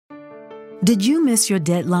Did you miss your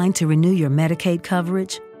deadline to renew your Medicaid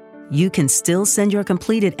coverage? You can still send your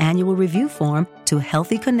completed annual review form to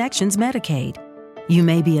Healthy Connections Medicaid. You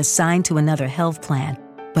may be assigned to another health plan,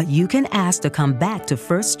 but you can ask to come back to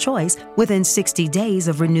First Choice within 60 days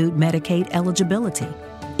of renewed Medicaid eligibility.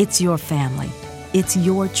 It's your family. It's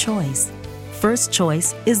your choice. First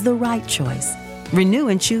Choice is the right choice. Renew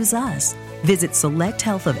and choose us. Visit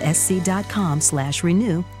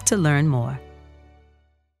selecthealthofsc.com/renew to learn more.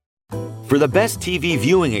 For the best TV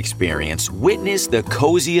viewing experience, witness the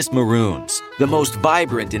coziest maroons, the most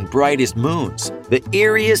vibrant and brightest moons, the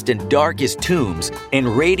eeriest and darkest tombs, and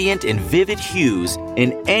radiant and vivid hues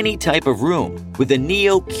in any type of room with the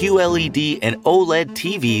Neo QLED and OLED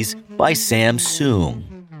TVs by Samsung.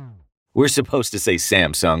 We're supposed to say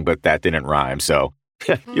Samsung, but that didn't rhyme, so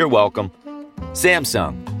you're welcome.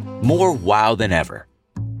 Samsung, more wow than ever.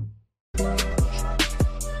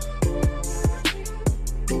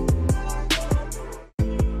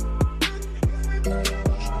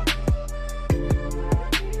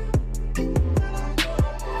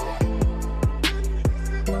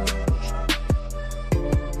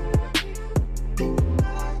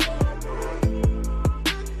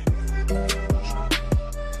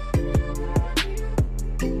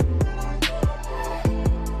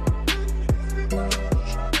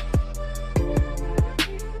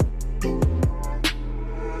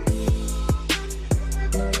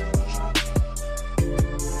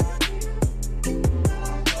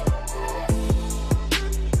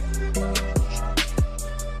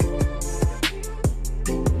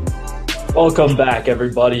 Welcome back,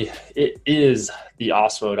 everybody. It is the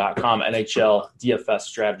Osmo.com NHL DFS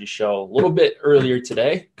Strategy Show. A little bit earlier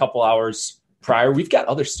today, a couple hours prior. We've got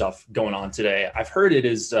other stuff going on today. I've heard it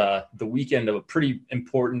is the weekend of a pretty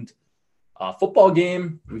important football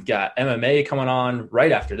game. We've got MMA coming on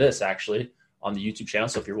right after this, actually, on the YouTube channel.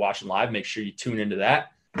 So if you're watching live, make sure you tune into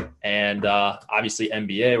that. And obviously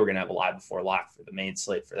NBA, we're going to have a live before lock for the main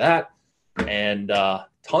slate for that. And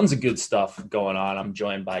tons of good stuff going on. I'm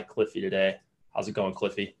joined by Cliffy today. How's it going,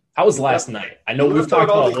 Cliffy? How was last night? I know we've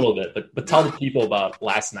talked about it a little bit, but tell the people about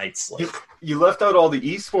last night's slate. You left out all the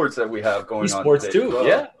esports that we have going on. Esports too, well.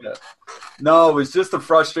 Yeah. No, it was just a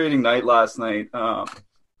frustrating night last night. I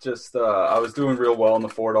was doing real well in the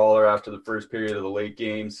 $4 after the first period of the late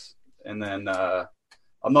games. And then I'm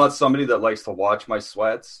not somebody that likes to watch my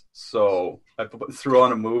sweats. So I threw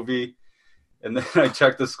on a movie. And then I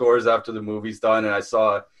checked the scores after the movie's done, and I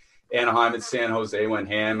saw Anaheim and San Jose went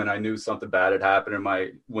ham, and I knew something bad had happened, and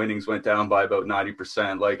my winnings went down by about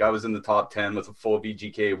 90%. Like, I was in the top 10 with a full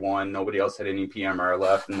VGK 1. Nobody else had any PMR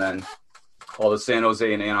left, and then all the San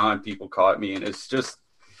Jose and Anaheim people caught me, and it's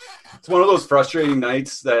one of those frustrating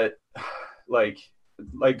nights that, like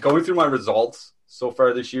going through my results so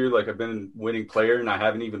far this year, like, I've been a winning player, and I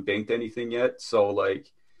haven't even banked anything yet, so,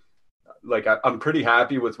 I'm pretty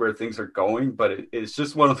happy with where things are going, but it's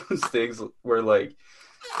just one of those things where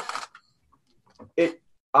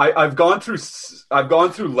I've gone through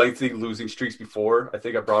lengthy losing streaks before. I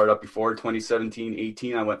think I brought it up before. 2017,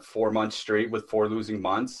 18, I went 4 months straight with 4 losing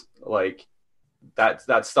months. Like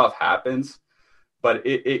that stuff happens, but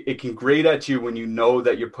it can grate at you when you know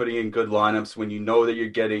that you're putting in good lineups, when you know that you're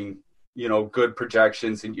getting, good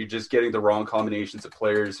projections, and you're just getting the wrong combinations of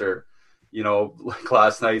players, or like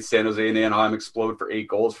last night, San Jose and Anaheim explode for 8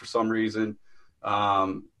 goals for some reason.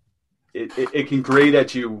 It can grate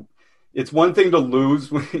at you. It's one thing to lose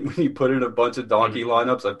when you put in a bunch of donkey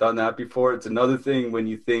lineups. I've done that before. It's another thing when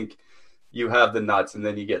you think you have the nuts and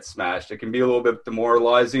then you get smashed. It can be a little bit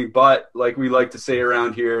demoralizing, but like we like to say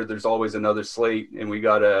around here, there's always another slate, and we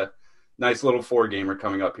got a nice little 4-gamer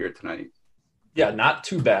coming up here tonight. Yeah, not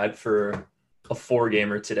too bad for a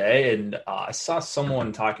 4-gamer today, and I saw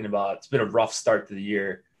someone talking about it's been a rough start to the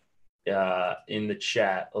year in the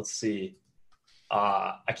chat. Let's see.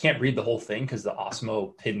 I can't read the whole thing because the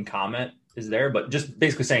Osmo pinned comment is there, but just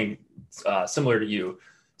basically saying similar to you,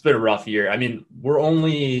 it's been a rough year. I mean, we're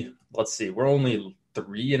only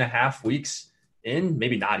 3.5 weeks in,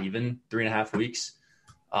 maybe not even 3.5 weeks.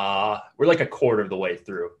 We're like a quarter of the way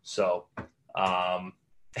through. So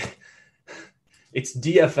it's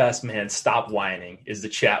DFS, man. Stop whining is the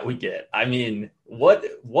chat we get. I mean, what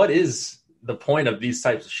is the point of these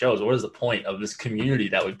types of shows? What is the point of this community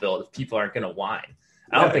that we build if people aren't going to whine?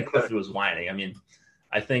 I don't think Cliffy was whining. I mean,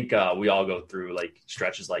 I think we all go through like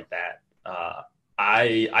stretches like that.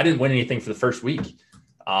 I didn't win anything for the first week.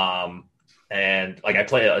 And like I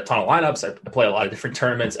play a ton of lineups. I play a lot of different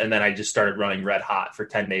tournaments, and then I just started running red hot for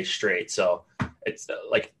 10 days straight. So it's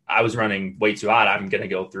like I was running way too hot. I'm going to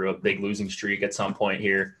go through a big losing streak at some point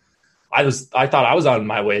here. I thought I was on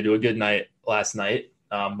my way to a good night last night.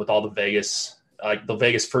 with all the Vegas, the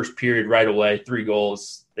Vegas first period right away, 3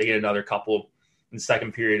 goals. They get another couple in the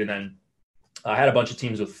second period. And then I had a bunch of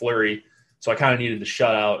teams with Fleury, so I kind of needed the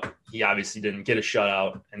shutout. He obviously didn't get a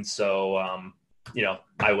shutout. And so,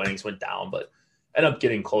 my winnings went down, but ended up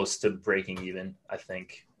getting close to breaking even, I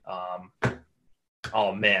think.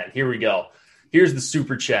 Oh, man, here we go. Here's the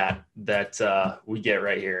super chat that we get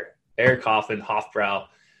right here. Eric Hofbrow.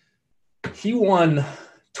 He won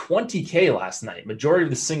 $20K last night. Majority of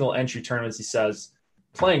the single entry tournaments, he says,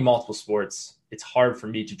 playing multiple sports, it's hard for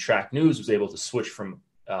me to track news. Was able to switch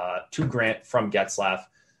to Grant from Getzlaff,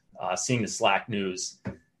 seeing the Slack news.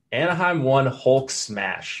 Anaheim won Hulk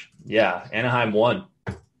smash. Yeah, Anaheim won.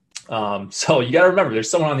 So you got to remember, there's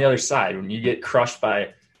someone on the other side. When you get crushed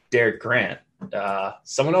by Derek Grant,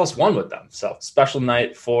 someone else won with them. So special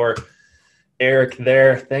night for Eric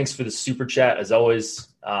there. Thanks for the super chat as always.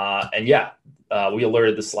 We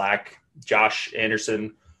alerted the Slack. Josh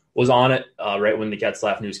Anderson was on it right when the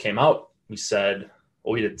Getzlaff news came out. We said,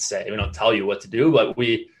 well, we didn't say, we don't tell you what to do, but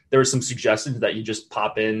there were some suggestions that you just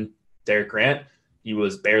pop in Derek Grant. He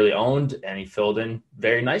was barely owned and he filled in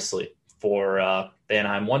very nicely for the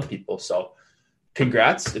Anaheim 1 people. So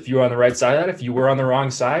congrats if you were on the right side of that. If you were on the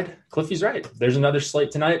wrong side, Cliffy's right. There's another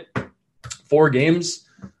slate tonight, 4 games.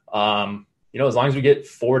 As long as we get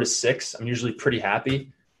 4 to 6, I'm usually pretty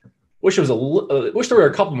happy. Wish there were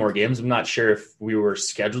a couple more games. I'm not sure if we were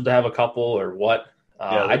scheduled to have a couple or what.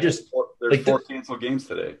 There's 4 canceled games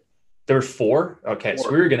today. There were 4? Okay, 4.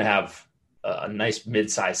 So we were going to have a nice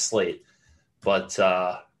mid-sized slate. But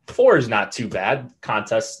 4 is not too bad.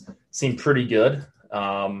 Contests seem pretty good.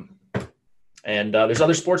 And there's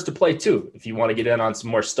other sports to play too. If you want to get in on some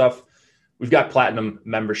more stuff, we've got platinum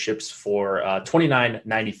memberships for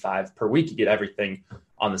 $29.95 per week. You get everything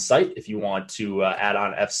on the site. If you want to add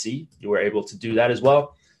on FC, you are able to do that as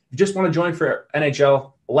well. If you just want to join for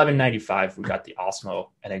NHL, $11.95. We've got the Osmo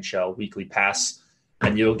NHL weekly pass,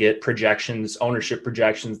 and you'll get projections, ownership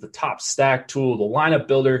projections, the top stack tool, the lineup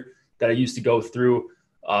builder that I used to go through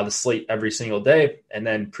the slate every single day, and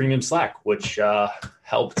then premium Slack, which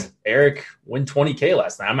helped Eric win $20K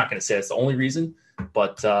last night. I'm not going to say that's the only reason,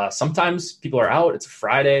 but sometimes people are out. It's a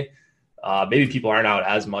Friday. Maybe people aren't out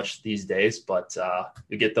as much these days, but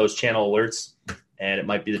you get those channel alerts, and it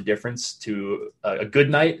might be the difference to a good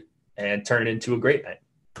night and turn it into a great night.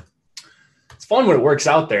 It's fun when it works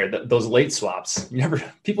out there, those late swaps.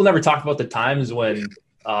 People never talk about the times when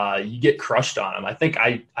you get crushed on them. I think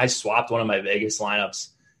I swapped one of my Vegas lineups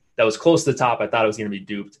that was close to the top. I thought it was going to be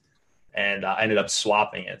duped, and I ended up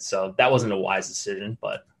swapping it. So that wasn't a wise decision,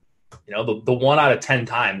 but the 1 out of 10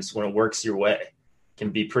 times when it works your way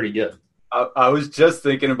can be pretty good. I was just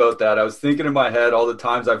thinking about that. I was thinking in my head all the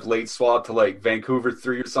times I've late swapped to like Vancouver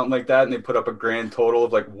 3 or something like that, and they put up a grand total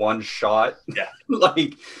of like 1 shot. Yeah.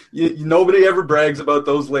 Nobody ever brags about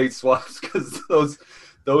those late swaps because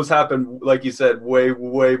those happen, like you said, way,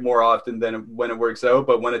 way more often than when it works out.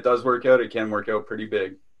 But when it does work out, it can work out pretty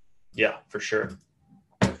big. Yeah, for sure.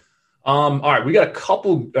 All right, we got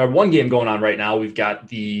one game going on right now. We've got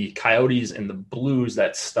the Coyotes and the Blues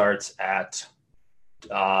that starts at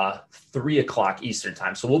 3 o'clock Eastern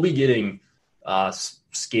time. So we'll be getting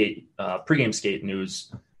pregame skate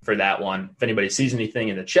news for that one. If anybody sees anything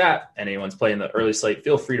in the chat and anyone's playing the early slate,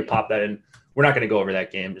 feel free to pop that in. We're not going to go over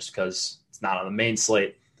that game just because it's not on the main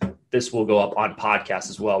slate. This will go up on podcast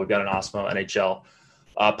as well. We've got an Osmo NHL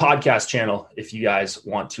podcast channel if you guys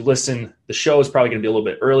want to listen. The show is probably going to be a little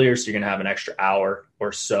bit earlier, so you're going to have an extra hour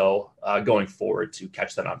or so going forward to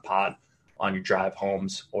catch that on pod on your drive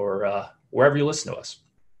homes or wherever you listen to us.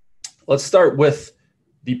 Let's start with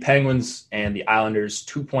the Penguins and the Islanders,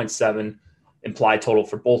 2.7 implied total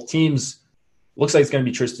for both teams. Looks like it's going to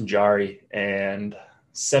be Tristan Jarry and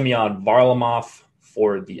Semyon Varlamov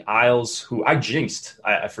for the Isles, who I jinxed.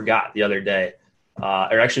 I forgot the other day.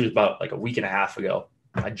 Or actually it was about like a week and a half ago.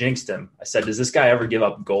 I jinxed him. I said, does this guy ever give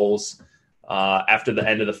up goals after the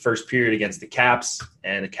end of the first period against the Caps?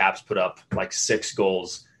 And the Caps put up like 6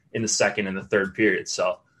 goals in the second and the third period.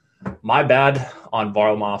 So my bad on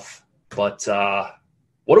Varlamov. But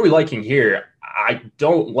what are we liking here? I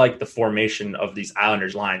don't like the formation of these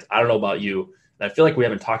Islanders lines. I don't know about you. And I feel like we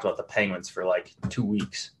haven't talked about the Penguins for like 2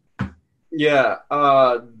 weeks. Yeah.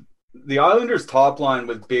 The Islanders top line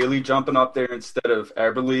with Bailey jumping up there instead of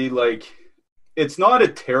Eberle, it's not a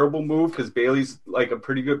terrible move because Bailey's like a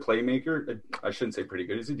pretty good playmaker. I shouldn't say pretty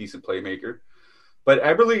good. He's a decent playmaker. But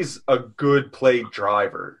Eberle's a good play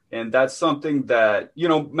driver. And that's something that,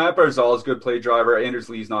 Matt Barzal is a good play driver. Anders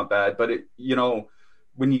Lee's not bad. But,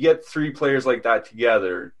 when you get 3 players like that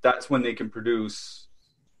together, that's when they can produce,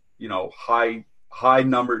 high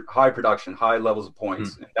high production, high levels of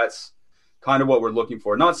points. And that's kind of what we're looking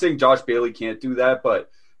for. Not saying Josh Bailey can't do that,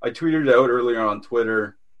 but I tweeted it out earlier on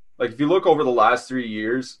Twitter. Like, if you look over the last 3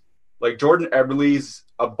 years, like Jordan Eberle's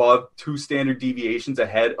above 2 standard deviations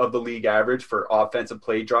ahead of the league average for offensive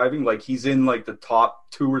play driving. Like, he's in like the top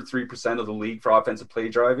 2 or 3% of the league for offensive play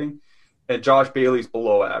driving. And Josh Bailey's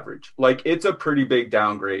below average. Like, it's a pretty big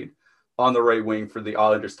downgrade on the right wing for the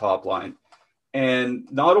Islanders top line. And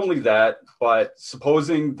not only that, but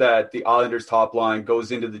supposing that the Islanders top line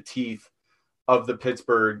goes into the teeth of the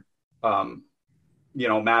Pittsburgh,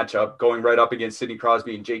 matchup, going right up against Sidney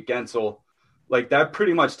Crosby and Jake Gensel, like that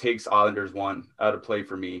pretty much takes Islanders 1 out of play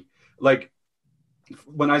for me. Like,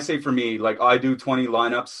 when I say for me, like I do 20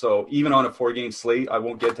 lineups, so even on a 4-game slate, I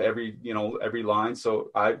won't get to every line. So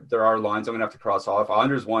there are lines I'm gonna have to cross off.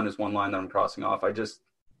 Islanders 1 is one line that I'm crossing off.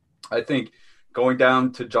 I think going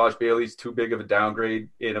down to Josh Bailey's too big of a downgrade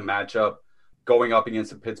in a matchup going up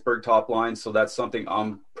against the Pittsburgh top line. So that's something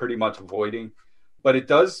I'm pretty much avoiding. But it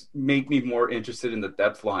does make me more interested in the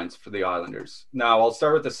depth lines for the Islanders. Now, I'll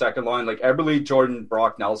start with the second line. Like Eberle, Jordan,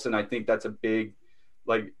 Brock Nelson, I think that's a big,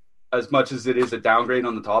 like, as much as it is a downgrade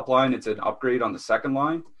on the top line, it's an upgrade on the second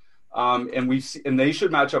line. And they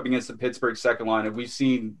should match up against the Pittsburgh second line. And we've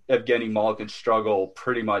seen Evgeny Malkin struggle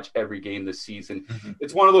pretty much every game this season. Mm-hmm.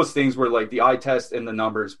 It's one of those things where like the eye test and the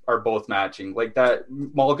numbers are both matching. Like that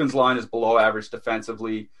Malkin's line is below average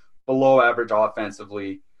defensively, below average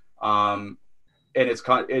offensively. And it's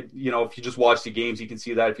if you just watch the games, you can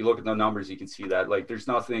see that. If you look at the numbers, you can see that. Like there's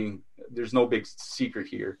no big secret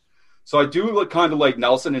here. So I do look kind of like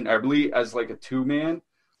Nelson and Eberle as like a 2-man.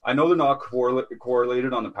 I know they're not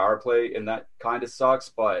correlated on the power play, and that kind of sucks,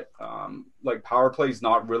 but like power play is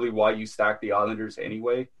not really why you stack the Islanders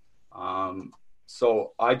anyway.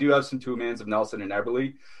 So I do have some 2-mans of Nelson and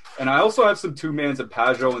Eberle, and I also have some 2-mans of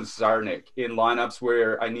Pajot and Zarnik in lineups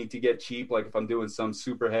where I need to get cheap, like if I'm doing some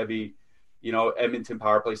super heavy, Edmonton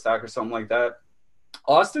power play stack or something like that.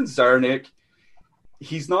 Austin Zarnik,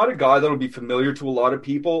 he's not a guy that'll be familiar to a lot of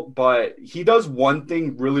people, but he does one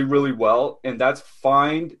thing really, really well, and that's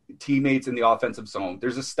find teammates in the offensive zone.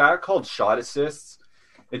 There's a stat called shot assists,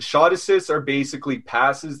 and shot assists are basically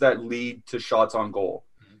passes that lead to shots on goal.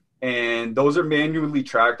 And those are manually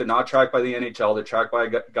tracked. They're not tracked by the NHL. They're tracked by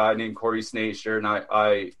a guy named Corey Snaster, and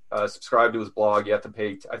I subscribe to his blog. You have to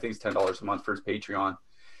pay, I think it's $10 a month for his Patreon.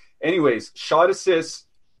 Anyways, shot assists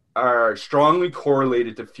are strongly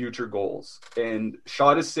correlated to future goals, and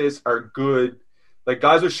shot assists are good. Like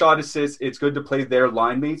guys with shot assists, it's good to play their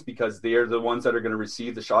line mates because they're the ones that are going to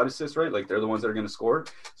receive the shot assists, right? Like they're the ones that are going to score.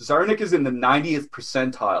 Zarnik is in the 90th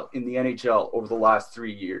percentile in the NHL over the last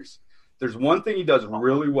 3 years. There's one thing he does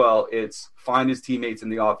really well. It's find his teammates in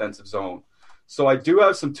the offensive zone. So I do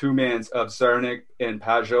have some 2-mans of Zarnik and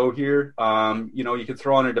Pajot here. You could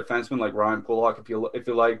throw on a defenseman like Ryan Pulock if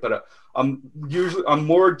you like, but I'm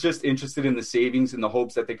more just interested in the savings in the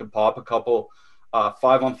hopes that they could pop a couple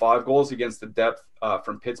 5-on-5 goals against the depth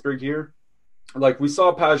from Pittsburgh here. Like we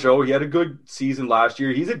saw Pajot, he had a good season last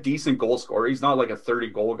year. He's a decent goal scorer. He's not like a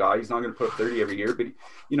 30-goal guy. He's not going to put up 30 every year, but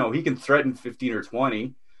he can threaten 15 or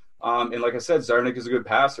 20. And like I said, Zarnik is a good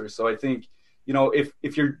passer. So I think,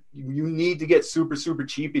 if you need to get super, super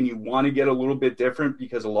cheap and you want to get a little bit different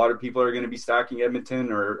because a lot of people are going to be stacking Edmonton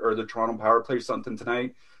or the Toronto power play or something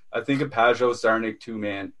tonight, I think a Pajot Zarnik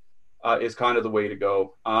 2-man is kind of the way to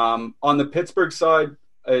go. On the Pittsburgh side,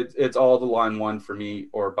 it's all the line 1 for me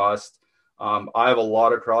or bust. I have a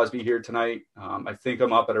lot of Crosby here tonight. I think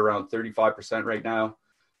I'm up at around 35% right now.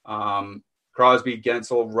 Crosby,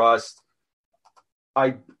 Gensel, Rust.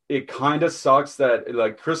 It kind of sucks that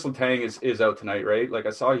like Chris Letang is out tonight, right? Like I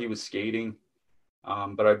saw he was skating,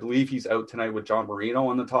 but I believe he's out tonight with John Marino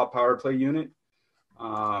on the top power play unit.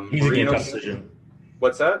 He's a game time decision.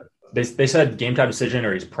 What's that? They said game time decision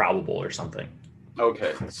or he's probable or something.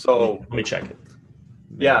 Okay, so let me check it.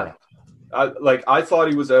 Yeah, I thought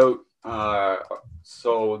he was out,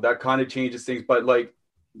 so that kind of changes things. But like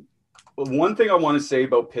one thing I want to say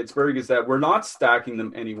about Pittsburgh is that we're not stacking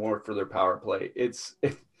them anymore for their power play.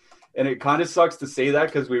 And it kind of sucks to say that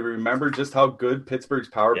because we remember just how good Pittsburgh's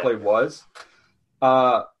power play was.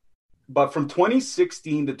 But from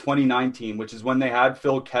 2016 to 2019, which is when they had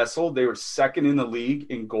Phil Kessel, they were second in the league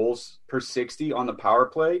in goals per 60 on the power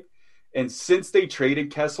play. And since they traded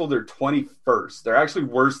Kessel, they're 21st. They're actually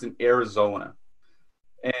worse than Arizona.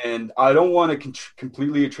 And I don't want to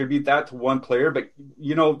completely attribute that to one player, but,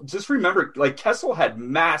 just remember, like Kessel had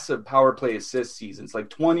massive power play assist seasons, like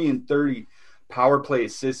 20 and 30 power play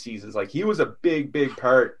assist seasons. Like he was a big, big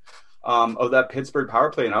part of that Pittsburgh power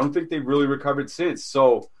play, and I don't think they've really recovered since.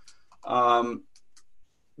 So,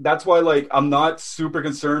 that's why, like, I'm not super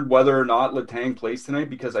concerned whether or not Letang plays tonight,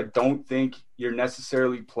 because I don't think you're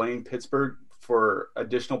necessarily playing Pittsburgh for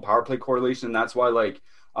additional power play correlation. And that's why, like,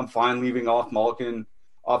 I'm fine leaving off Malkin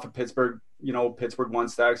off of Pittsburgh, Pittsburgh 1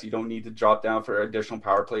 stacks. You don't need to drop down for additional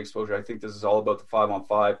power play exposure. I think this is all about the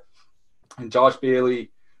 5-on-5. And Josh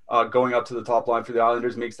Bailey going up to the top line for the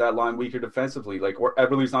Islanders makes that line weaker defensively. Like,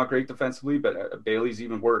 Eberle's not great defensively, but Bailey's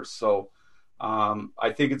even worse. So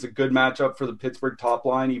I think it's a good matchup for the Pittsburgh top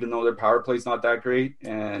line, even though their power play is not that great.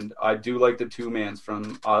 And I do like the 2-mans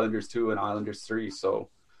from Islanders 2 and Islanders 3. So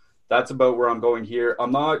that's about where I'm going here.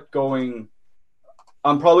 I'm probably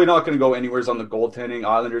not going to go anywhere on the goaltending.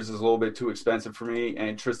 Islanders is a little bit too expensive for me,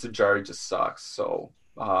 and Tristan Jarry just sucks. So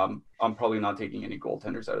I'm probably not taking any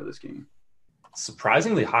goaltenders out of this game.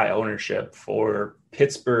 Surprisingly high ownership for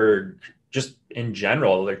Pittsburgh, just in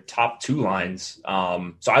general, their top 2 lines.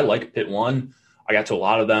 So I like Pitt 1. I got to a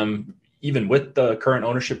lot of them, even with the current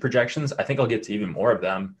ownership projections. I think I'll get to even more of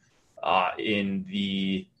them in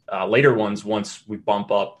the later ones once we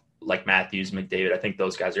bump up, like Matthews, McDavid. I think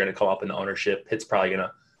those guys are going to come up in the ownership. Pitt's probably going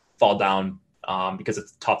to fall down because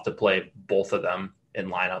it's tough to play both of them in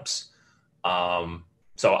lineups.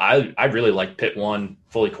 So I really like Pitt 1,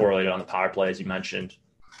 fully correlated on the power play, as you mentioned.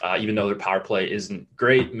 Even though their power play isn't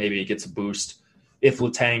great, maybe it gets a boost if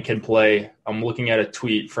Letang can play. I'm looking at a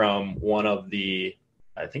tweet from one of the,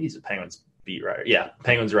 I think he's a Penguins beat writer. Yeah,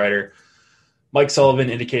 Penguins writer. Mike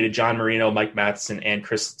Sullivan indicated John Marino, Mike Matheson, and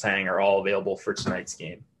Chris Letang are all available for tonight's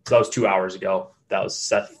game. So that was 2 hours ago. That was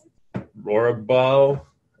Seth Rorabaugh.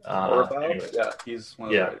 Anyway. Yeah, he's one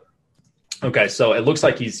of the writers. Okay, so it looks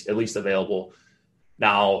like he's at least available.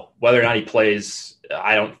 Now, whether or not he plays,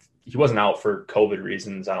 he wasn't out for COVID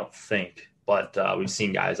reasons, I don't think. But we've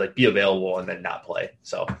seen guys like be available and then not play.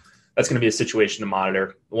 So that's going to be a situation to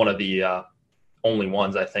monitor. One of the only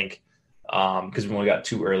ones, I think, because we've only got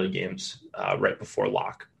 2 early games right before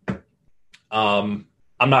lock. I'm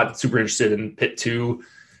not super interested in Pitt 2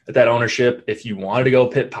 at that ownership. If you wanted to go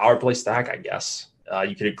Pitt power play stack, I guess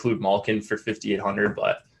you could include Malkin for 5,800,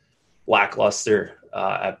 but lackluster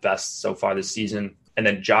at best so far this season. And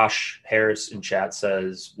then Josh Harris in chat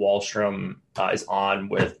says Wahlstrom is on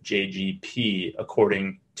with JGP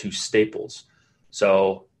according to Staples.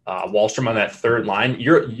 So Wahlstrom on that third line.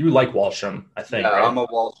 You like Wahlstrom, I think. Yeah, right? I'm a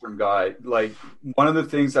Wahlstrom guy. Like, one of the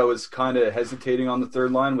things I was kind of hesitating on the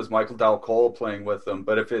third line was Michael Dal-Cole playing with them.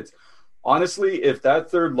 But if that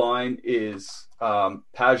third line is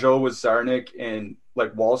Pajot with Sarnik and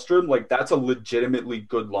like Wahlstrom, like, that's a legitimately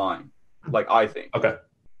good line. Like, I think. Okay.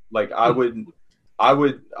 Like, I wouldn't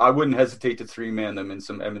hesitate to 3-man them in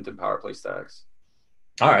some Edmonton power play stacks.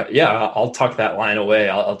 All right. Yeah, I'll tuck that line away.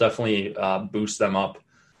 I'll definitely boost them up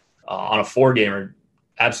on a 4-gamer.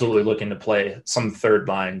 Absolutely looking to play some third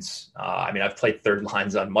lines. I've played third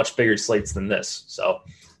lines on much bigger slates than this. So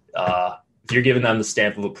if you're giving them the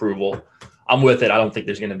stamp of approval, I'm with it. I don't think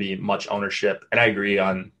there's going to be much ownership. And I agree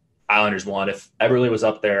on Islanders 1. If Eberle was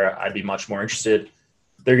up there, I'd be much more interested.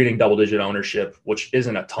 They're getting double-digit ownership, which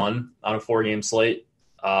isn't a ton on a 4-game slate.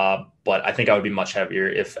 But I think I would be much heavier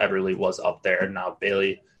if Eberle was up there. Now,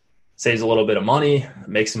 Bailey saves a little bit of money,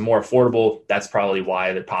 makes them more affordable. That's probably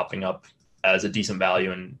why they're popping up as a decent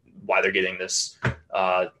value and why they're getting this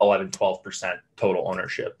 11-12% total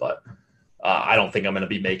ownership. But I don't think I'm going to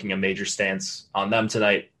be making a major stance on them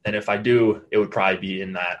tonight. And if I do, it would probably be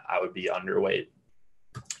in that I would be underweight.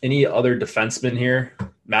 Any other defensemen here?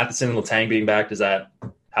 Matheson and Letang being back, does that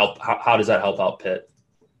help? How does that help out Pitt?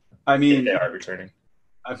 I mean, if they are returning.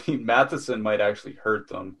 Matheson might actually hurt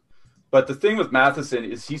them. But the thing with Matheson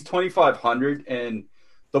is he's 2,500, and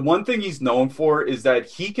the one thing he's known for is that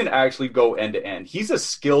he can actually go end to end. He's a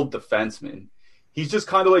skilled defenseman. He's just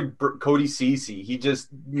kind of like Cody Ceci. He just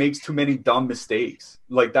makes too many dumb mistakes.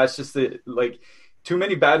 Like, that's just too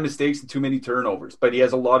many bad mistakes and too many turnovers, but he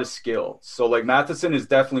has a lot of skill. So, like, Matheson is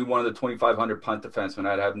definitely one of the 2,500 punt defensemen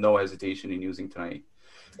I'd have no hesitation in using tonight.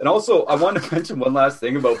 And also, I wanted to mention one last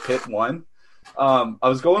thing about Pitt 1. I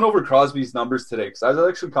was going over Crosby's numbers today because I was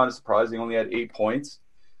actually kind of surprised he only had 8 points.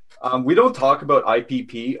 We don't talk about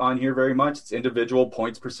IPP on here very much. It's individual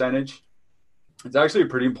points percentage. It's actually a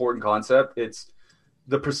pretty important concept. It's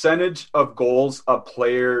the percentage of goals a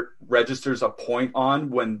player registers a point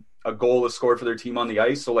on when a goal is scored for their team on the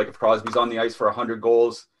ice. So, like, if Crosby's on the ice for 100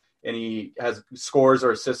 goals and he has scores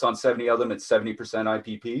or assists on 70 of them, it's 70%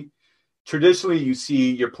 IPP. Traditionally, you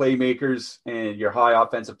see your playmakers and your high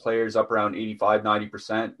offensive players up around 85,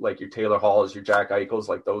 90%, like your Taylor Halls, your Jack Eichels,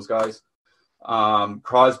 like those guys.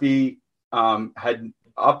 Crosby had,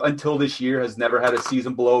 up until this year, has never had a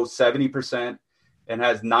season below 70% and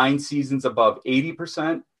has 9 seasons above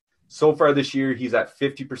 80%. So far this year, he's at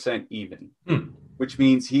 50% even, which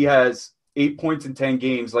means he has 8 points in 10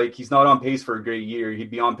 games. Like, he's not on pace for a great year. He'd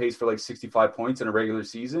be on pace for like 65 points in a regular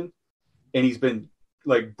season. And he's been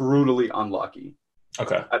like brutally unlucky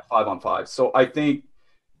at 5-on-5. So I think,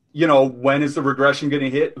 when is the regression going to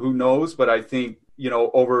hit? Who knows? But I think,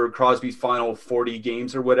 over Crosby's final 40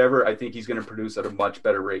 games or whatever, I think he's going to produce at a much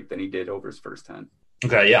better rate than he did over his first 10.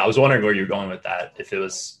 Okay, yeah, I was wondering where you're going with that, if it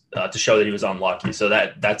was to show that he was unlucky. So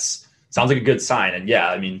that's sounds like a good sign. And yeah,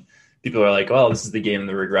 I mean, people are like, well, this is the game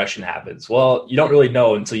the regression happens. Well, you don't really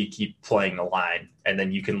know until you keep playing the line, and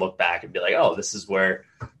then you can look back and be like, oh, this is where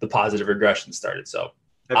the positive regression started. So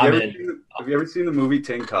have you ever seen the movie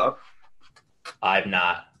Tin Cup? I've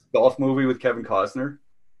not. Golf movie with Kevin Costner?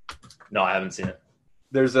 No, I haven't seen it.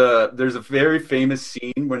 There's a very famous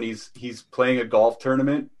scene when he's playing a golf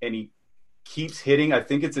tournament and he keeps hitting, I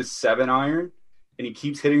think it's a 7-iron, and he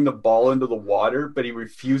keeps hitting the ball into the water, but he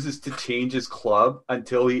refuses to change his club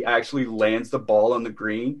until he actually lands the ball on the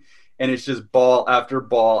green. And it's just ball after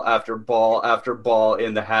ball after ball after ball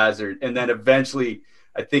in the hazard. And then eventually,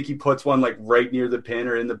 I think he puts one like right near the pin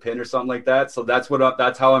or in the pin or something like that. So that's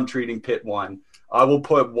how I'm treating Pit 1. I will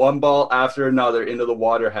put one ball after another into the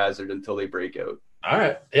water hazard until they break out. All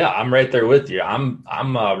right. Yeah, I'm right there with you. I'm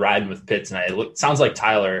riding with Pitt tonight. Sounds like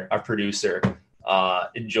Tyler, our producer,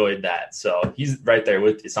 enjoyed that. So he's right there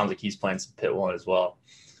with you. Sounds like he's playing some Pitt 1 as well.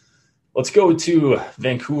 Let's go to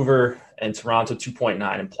Vancouver and Toronto.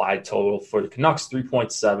 2.9 implied total for the Canucks,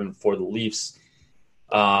 3.7 for the Leafs.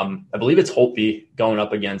 I believe it's Holtby going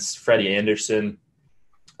up against Freddie Anderson.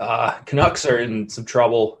 Canucks are in some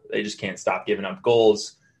trouble. They just can't stop giving up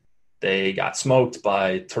goals. They got smoked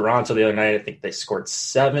by Toronto the other night. I think they scored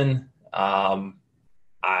 7. I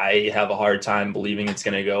have a hard time believing it's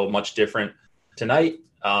going to go much different tonight.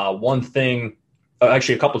 One thing,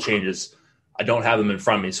 actually a couple changes. I don't have them in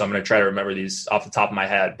front of me, so I'm going to try to remember these off the top of my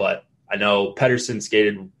head. But I know Pettersson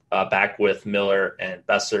skated back with Miller and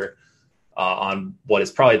Besser on what is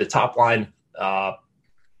probably the top line.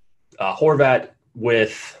 Horvat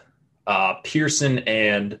with Pearson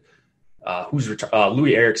and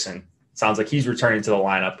Louis Eriksson. Sounds like he's returning to the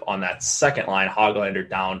lineup on that second line. Hoglander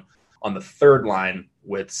down on the third line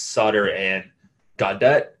with Sutter and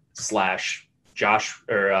Gaudette / Josh,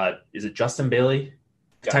 or is it Justin Bailey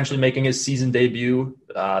potentially making his season debut?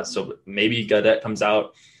 So maybe Gaudette comes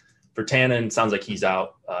out. For Tannen, sounds like he's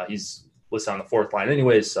out. He's listed on the fourth line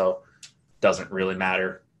anyways, so doesn't really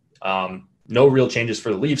matter. No real changes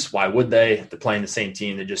for the Leafs. Why would they? They're playing the same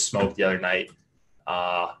team they just smoked the other night.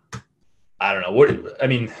 I don't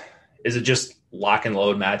know. Is it just lock and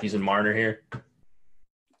load Matthews and Marner here?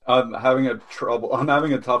 I'm having a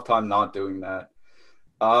tough time not doing that.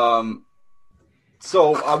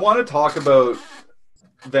 So I want to talk about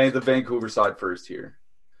the Vancouver side first here.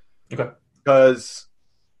 Okay. Because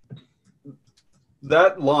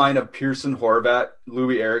that line of Pearson, Horvat,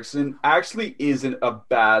 Louis Eriksson actually isn't a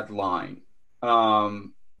bad line.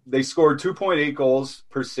 They scored 2.8 goals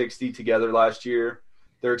per 60 together last year.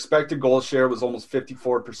 Their expected goal share was almost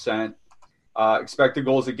 54%. Expected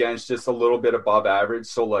goals against just a little bit above average,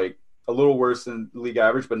 so like a little worse than league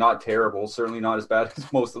average, but not terrible. Certainly not as bad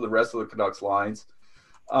as most of the rest of the Canucks lines.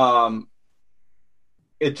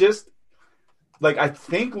 It just like I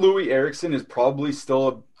think Louis Eriksson is probably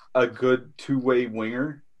still a good two-way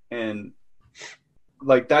winger, and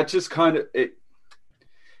like that just kind of it.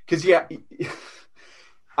 Because yeah.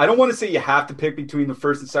 I don't want to say you have to pick between the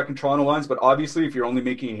first and second Toronto lines, but obviously if you're only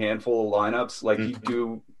making a handful of lineups, like you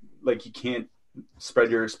do, like you can't spread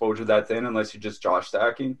your exposure that thin unless you're just Josh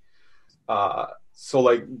stacking. So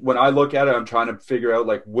like when I look at it, I'm trying to figure out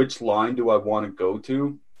like which line do I want to go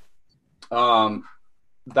to.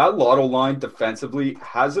 That Lotto line defensively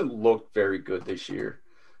hasn't looked very good this year.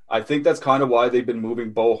 I think that's kind of why they've been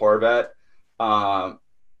moving Bo Horvat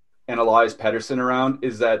and Elias Pettersson around,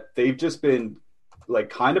 is that they've just been like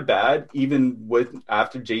kind of bad, even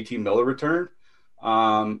after JT Miller returned.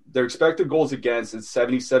 Their expected goals against in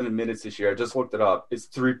 77 minutes this year, I just looked it up, it's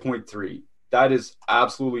 3.3. That is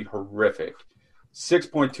absolutely horrific.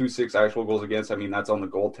 6.26 actual goals against. I mean, that's on the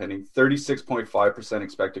goaltending. 36.5%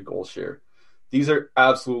 expected goal share. These are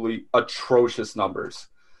absolutely atrocious numbers.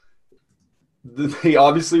 They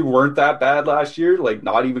obviously weren't that bad last year, like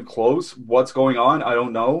not even close. What's going on? I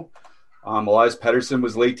don't know. Elias Pettersson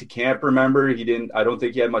was late to camp, remember? I don't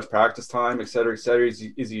think he had much practice time, et cetera, et cetera.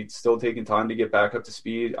 Is he still taking time to get back up to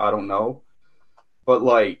speed? I don't know. But,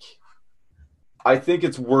 like, I think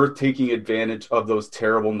it's worth taking advantage of those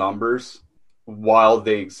terrible numbers while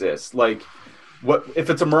they exist. Like, What if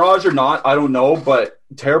it's a mirage or not? I don't know, but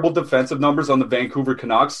terrible defensive numbers on the Vancouver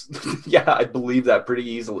Canucks. Yeah, I believe that pretty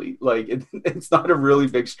easily. Like it's not a really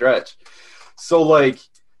big stretch. So like,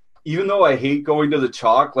 even though I hate going to the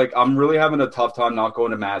chalk, like I'm really having a tough time not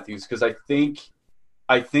going to Matthews because I think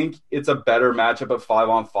it's a better matchup at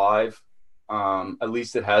 5-on-5. At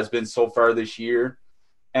least it has been so far this year.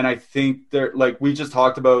 And I think we just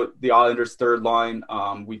talked about the Islanders' third line.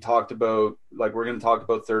 We talked about we're going to talk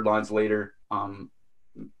about third lines later in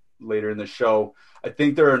the show. I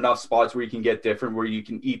think there are enough spots where you can get different, where you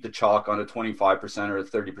can eat the chalk on a 25% or a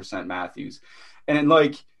 30% Matthews. And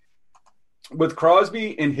with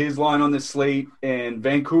Crosby and his line on the slate, and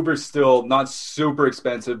Vancouver's still not super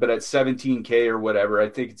expensive, but at $17K or whatever, I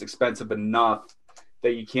think it's expensive enough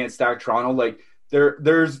that you can't stack Toronto. Like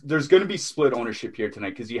there's going to be split ownership here tonight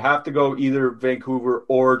because you have to go either Vancouver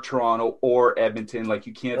or Toronto or Edmonton. Like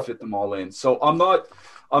you can't fit them all in. So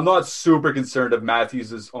I'm not super concerned of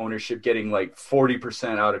Matthews' ownership getting like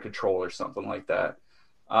 40% out of control or something like that.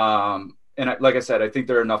 And like I said, I think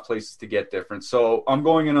there are enough places to get different. So I'm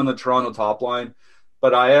going in on the Toronto top line,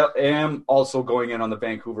 but I am also going in on the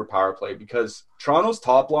Vancouver power play because Toronto's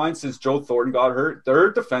top line, since Joe Thornton got hurt,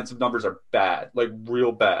 their defensive numbers are bad, like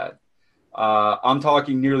real bad. I'm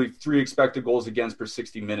talking nearly 3 expected goals against per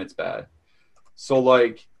 60 minutes bad. So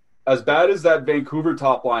like as bad as that Vancouver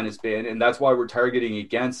top line has been, and that's why we're targeting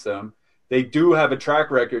against them, they do have a track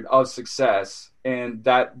record of success, and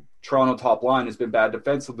that Toronto top line has been bad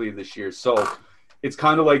defensively this year. So it's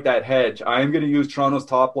kind of like that hedge. I am going to use Toronto's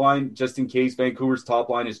top line just in case Vancouver's top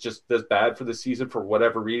line is just as bad for the season for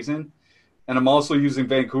whatever reason. And I'm also using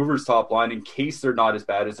Vancouver's top line in case they're not as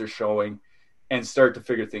bad as they're showing and start to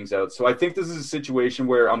figure things out. So I think this is a situation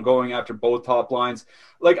where I'm going after both top lines.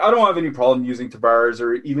 Like I don't have any problem using Tavares,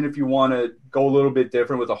 or even if you want to go a little bit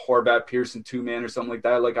different with a Horvat Pearson 2-man or something like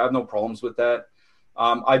that, like I have no problems with that.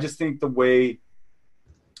 I just think the way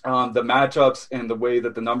the matchups and the way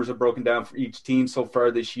that the numbers are broken down for each team so far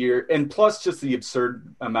this year, and plus just the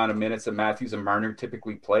absurd amount of minutes that Matthews and Marner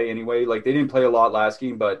typically play anyway. Like they didn't play a lot last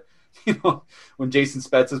game, but when Jason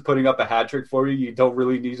Spezza is putting up a hat trick for you, you don't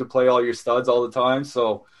really need to play all your studs all the time.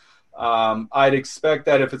 So I'd expect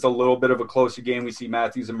that if it's a little bit of a closer game, we see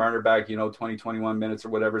Matthews and Marner back, 20, 21 minutes or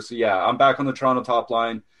whatever. So yeah, I'm back on the Toronto top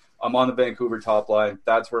line. I'm on the Vancouver top line.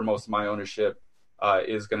 That's where most of my ownership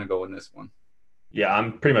is going to go in this one. Yeah,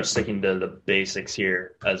 I'm pretty much sticking to the basics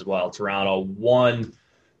here as well. Toronto, one,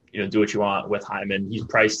 do what you want with Hyman. He's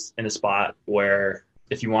priced in a spot where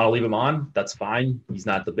if you want to leave him on, that's fine. He's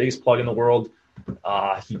not the biggest plug in the world.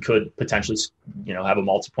 He could potentially, have a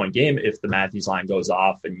multi-point game if the Matthews line goes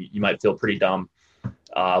off, and you might feel pretty dumb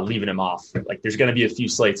leaving him off. Like there's going to be a few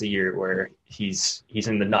slates a year where he's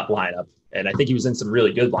in the nut lineup, and I think he was in some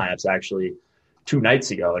really good lineups actually 2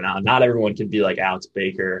 nights ago. Now, not everyone can be like Alex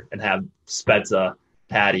Baker and have Spezza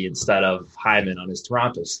Patty instead of Hyman on his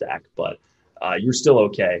Toronto stack, but you're still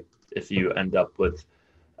okay if you end up with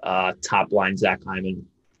top line Zach Hyman.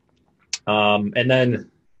 And then,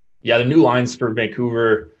 the new lines for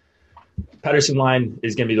Vancouver, Pettersson line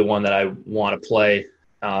is going to be the one that I want to play.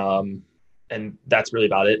 And that's really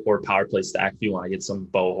about it. Or power play stack if you want to get some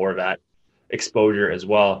Bo Horvat exposure as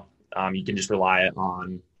well. You can just rely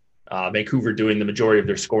on Vancouver doing the majority of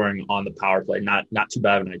their scoring on the power play. Not too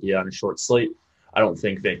bad of an idea on a short slate. I don't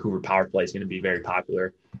think Vancouver power play is going to be very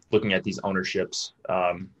popular looking at these ownerships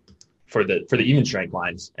for the even strength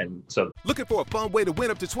lines. And so, looking for a fun way to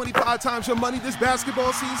win up to 25 times your money this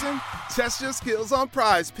basketball season? Test your skills on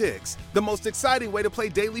Prize Picks, the most exciting way to play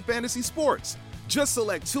daily fantasy sports. Just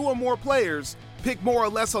select 2 or more players, pick more or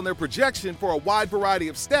less on their projection for a wide variety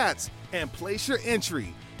of stats, and place your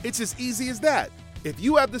entry. It's as easy as that. If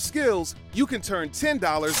you have the skills, you can turn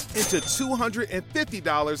 $10 into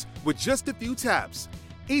 $250 with just a few taps.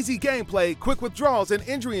 Easy gameplay, quick withdrawals, and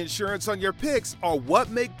injury insurance on your picks are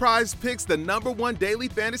what make Prize Picks the #1 daily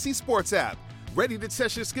fantasy sports app. Ready to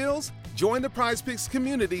test your skills? Join the Prize Picks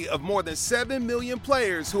community of more than 7 million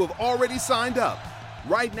players who have already signed up.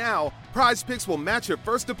 Right now, Prize Picks will match your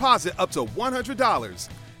first deposit up to $100.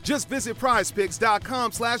 Just visit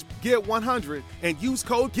prizepicks.com/get100 and use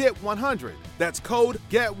code GET100. That's code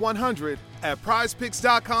GET100 at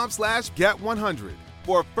prizepicks.com/get100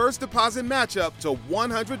 for a first deposit match up to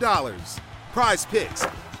 $100. Prize Picks,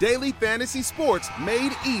 daily fantasy sports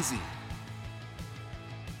made easy.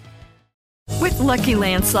 With Lucky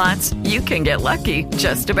Land Slots, you can get lucky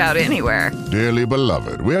just about anywhere. Dearly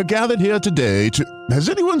beloved, we are gathered here today to... Has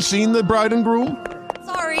anyone seen the bride and groom?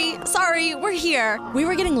 Sorry, we're here. We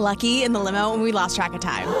were getting lucky in the limo and we lost track of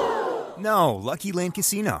time. No, Lucky Land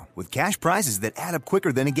Casino, with cash prizes that add up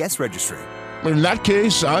quicker than a guest registry. in that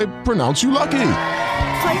case, I pronounce you lucky.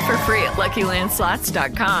 Play for free at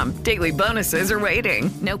LuckyLandSlots.com. Daily bonuses are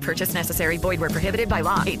waiting. No purchase necessary. Void where prohibited by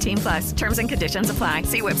law. 18+. Terms and conditions apply.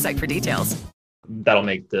 See website for details. That'll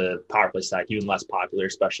make the power play stack even less popular,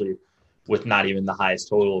 especially with not even the highest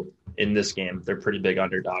total in this game. They're pretty big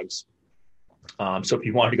underdogs. So if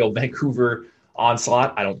you wanted to go Vancouver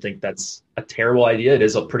Onslaught, I don't think that's a terrible idea. It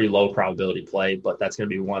is a pretty low probability play, but that's going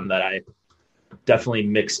to be one that I definitely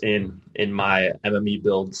mix in my MME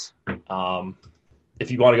builds. If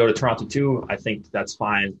you want to go to Toronto 2, I think that's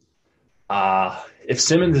fine. If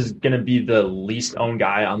Simmons is going to be the least owned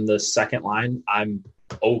guy on the second line, I'm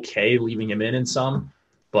okay leaving him in some.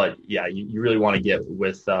 But, yeah, you really want to get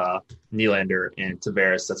with Nylander and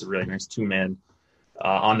Tavares. That's a really nice two-man.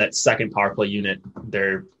 On that second power play unit,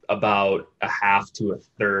 they're about a half to a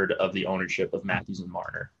third of the ownership of Matthews and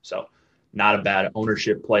Marner. So not a bad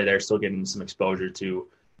ownership play there, still getting some exposure to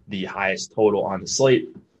the highest total on the slate.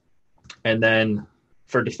 And then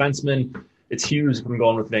for defensemen, it's Hughes. I'm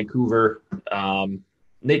going with Vancouver.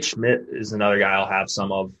 Nate Schmidt is another guy I'll have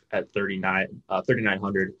some of at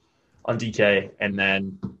 3,900 on DK. And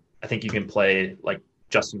then I think you can play like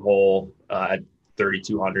Justin Holl at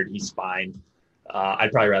 3,200. He's fine.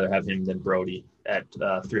 I'd probably rather have him than Brody at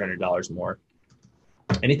 $300 more.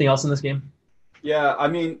 Anything else in this game? Yeah, I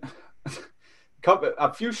mean,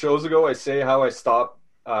 a few shows ago, I say how I stopped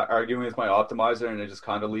arguing with my optimizer and I just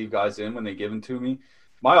kind of leave guys in when they give them to me.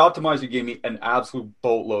 My optimizer gave me an absolute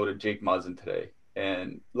boatload of Jake Muzzin today.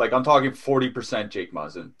 And, like, I'm talking 40% Jake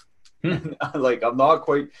Muzzin. Like, I'm not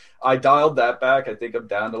quite – I dialed that back. I think I'm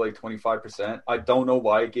down to, like, 25%. I don't know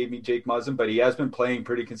why it gave me Jake Muzzin, but he has been playing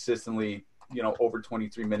pretty consistently, over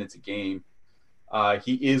 23 minutes a game.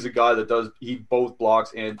 He is a guy that he both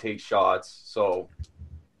blocks and takes shots. So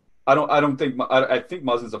I think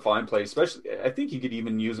Muzzin's a fine play, especially I think you could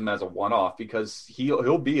even use him as a one-off because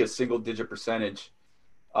he'll be a single-digit percentage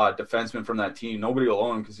defenseman from that team. Nobody will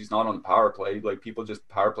own him because he's not on the power play. Like, people just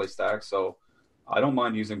power play stack. So I don't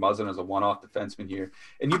mind using Muzzin as a one-off defenseman here.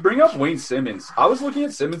 And you bring up Wayne Simmons. I was looking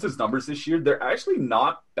at Simmons' numbers this year. They're actually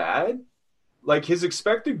not bad. Like, his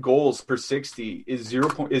expected goals per 60 is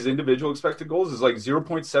his individual expected goals is like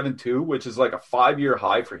 0.72, which is like a 5-year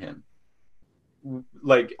high for him.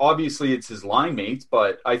 Like, obviously it's his line mates,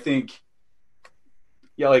 but I think,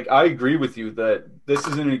 yeah, like, I agree with you that this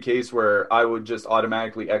isn't a case where I would just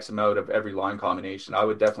automatically X him out of every line combination. I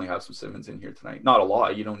would definitely have some Simmons in here tonight. Not a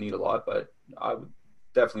lot. You don't need a lot, but I would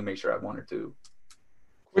definitely make sure I have one or two.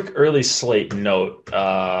 Quick early slate note.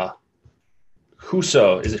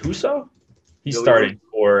 Husso. Is it Husso? He's starting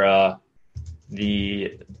for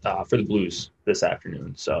the Blues this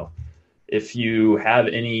afternoon. So if you have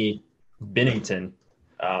any Binnington,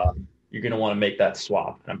 you're going to want to make that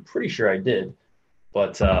swap. And I'm pretty sure I did,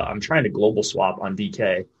 but I'm trying to global swap on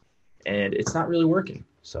DK, and it's not really working.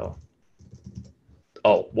 So,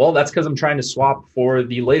 that's because I'm trying to swap for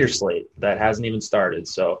the later slate that hasn't even started.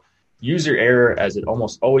 So user error, as it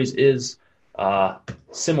almost always is.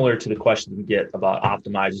 Similar to the question we get about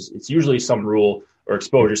optimizers, it's usually some rule or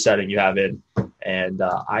exposure setting you have in, and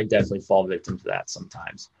I definitely fall victim to that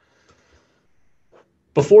sometimes.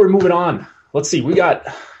 Before we move it on, let's see. We got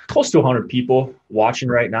close to 100 people watching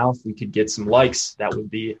right now. If we could get some likes, that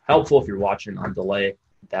would be helpful. If you're watching on delay,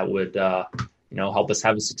 that would help us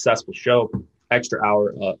have a successful show. Extra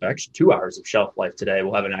 2 hours of shelf life today.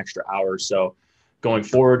 We'll have an extra hour or so going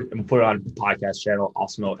forward, and we'll put it on the podcast channel,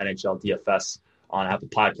 Awesemo NHL DFS, on Apple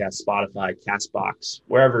Podcasts, Spotify, CastBox,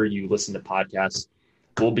 wherever you listen to podcasts.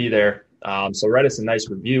 We'll be there. So write us a nice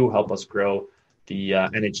review, help us grow the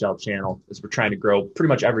NHL channel, as we're trying to grow pretty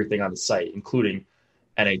much everything on the site, including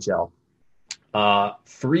NHL.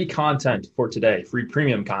 Free content for today, free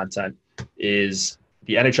premium content, is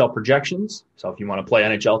the NHL projections. So if you want to play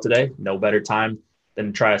NHL today, no better time than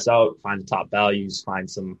to try us out, find the top values, find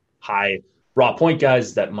some high raw point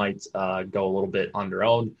guys that might go a little bit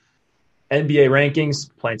under-owned. NBA rankings,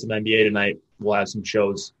 playing some NBA tonight. We'll have some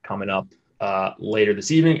shows coming up later this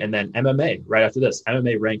evening. And then MMA right after this.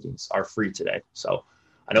 MMA rankings are free today. So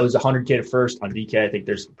I know there's 100K to first on DK. I think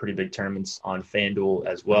there's some pretty big tournaments on FanDuel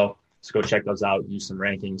as well. So go check those out, use some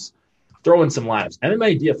rankings, throw in some lineups.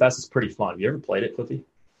 MMA DFS is pretty fun. Have you ever played it, Cliffy?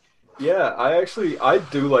 Yeah, I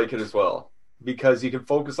do like it as well because you can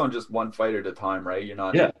focus on just one fight at a time, right? You're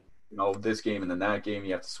not this game and then that game,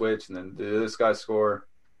 you have to switch and then this guy score.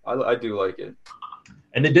 I do like it.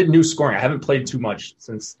 And they did new scoring. I haven't played too much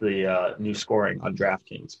since the new scoring on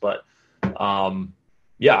DraftKings, but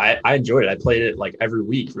I enjoyed it. I played it like every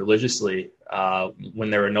week religiously when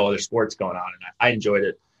there were no other sports going on, and I enjoyed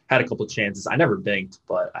it. Had a couple chances. I never banked,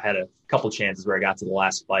 but I had a couple chances where I got to the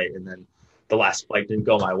last fight, and then the last spike didn't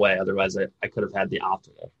go my way. Otherwise, I could have had the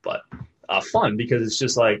optimal. But fun because it's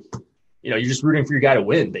just like, you're just rooting for your guy to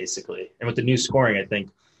win, basically. And with the new scoring, I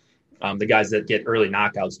think the guys that get early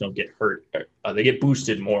knockouts don't get hurt. They get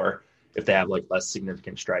boosted more if they have like less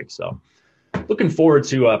significant strikes. So looking forward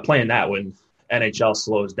to playing that when NHL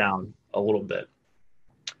slows down a little bit.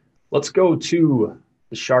 Let's go to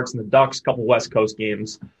the Sharks and the Ducks, a couple West Coast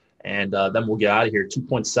games, and then we'll get out of here.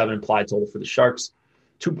 2.7 implied total for the Sharks,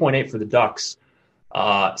 2.8 for the Ducks.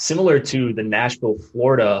 Similar to the Nashville,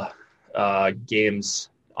 Florida games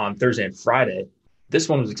on Thursday and Friday, this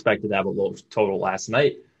one was expected to have a low total last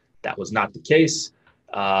night. That was not the case.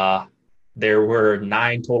 There were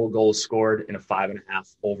 9 total goals scored in a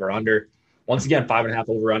 5.5 over-under. Once again, 5.5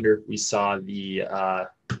 over-under. We saw the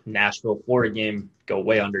Nashville, Florida game go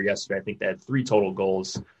way under yesterday. I think they had 3 total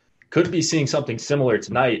goals. Could be seeing something similar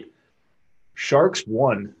tonight. Sharks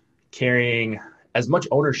won, carrying as much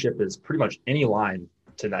ownership as pretty much any line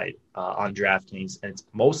tonight on DraftKings. And it's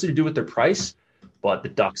mostly to do with their price, but the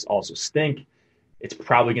Ducks also stink. It's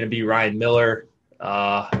probably going to be Ryan Miller.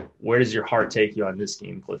 Where does your heart take you on this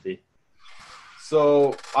game, Cliffy?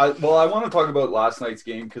 So, I want to talk about last night's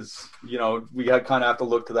game because, we kind of have to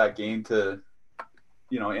look to that game to,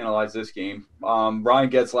 analyze this game. Ryan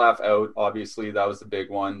Getzlaf out, obviously. That was the big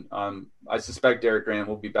one. I suspect Derek Grant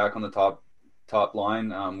will be back on the top line.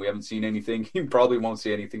 We haven't seen anything. You probably won't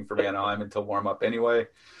see anything from Anaheim until warm-up anyway.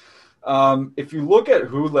 If you look at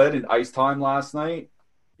who led in ice time last night,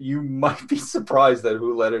 you might be surprised at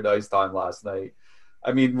who led in ice time last night.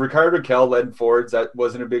 I mean, Ricardo Kell led in forwards. That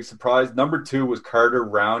wasn't a big surprise. Number 2 was Carter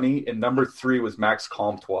Rowney, and number 3 was Max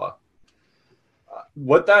Comtois.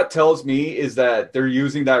 What that tells me is that they're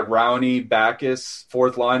using that Rowney, Bacchus,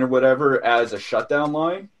 fourth line or whatever as a shutdown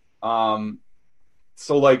line.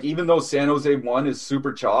 So, like, even though San Jose 1 is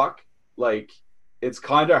super chalk, like, it's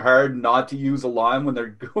kind of hard not to use a line when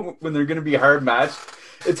they're going to be hard matched.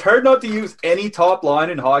 It's hard not to use any top line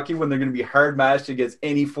in hockey when they're going to be hard matched against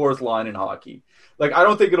any fourth line in hockey. Like, I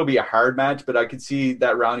don't think it'll be a hard match, but I could see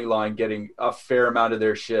that Rowney line getting a fair amount of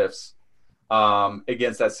their shifts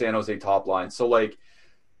against that San Jose top line. So, like,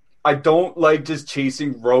 I don't like just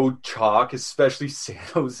chasing road chalk, especially San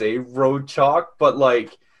Jose road chalk. But,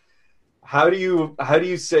 like, how do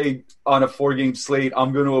you say on a 4-game slate,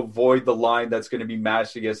 I'm going to avoid the line that's going to be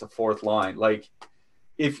matched against a fourth line? Like,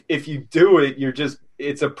 if you do it,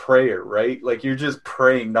 it's a prayer, right? Like, you're just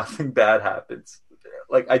praying nothing bad happens.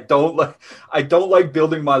 Like, I don't like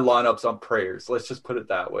building my lineups on prayers. Let's just put it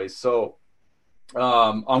that way. So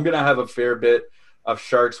I'm going to have a fair bit of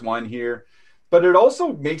Sharks 1 here. But it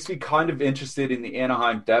also makes me kind of interested in the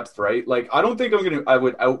Anaheim depth, right? Like, I don't think I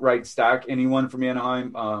would outright stack anyone from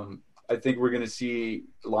Anaheim. I think we're going to see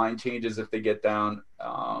line changes if they get down.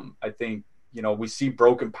 I think, we see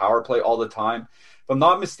broken power play all the time. If I'm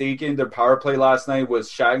not mistaken, their power play last night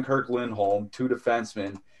was Shattenkirk, Lindholm, 2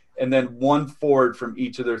 defensemen, and then 1 forward from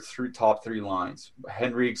each of their top 3 lines,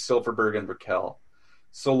 Henrique, Silfverberg, and Raquel.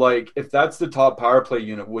 So, like, if that's the top power play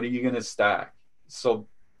unit, what are you going to stack? So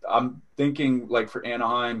I'm thinking, like, for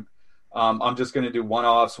Anaheim, I'm just going to do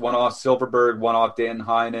one-off Silfverberg, one-off Dan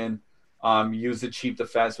Heinen, use the cheap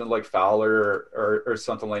defenseman like Fowler or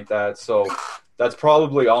something like that. So that's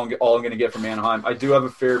probably all I'm going to get from Anaheim. I do have a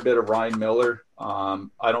fair bit of Ryan Miller.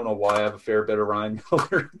 I don't know why I have a fair bit of Ryan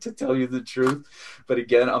Miller, to tell you the truth. But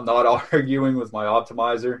again, I'm not arguing with my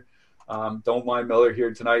optimizer. Don't mind Miller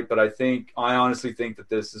here tonight, but I honestly think that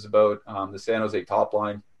this is about the San Jose top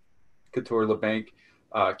line. Couture, LeBanc,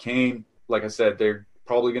 Kane. Like I said, they're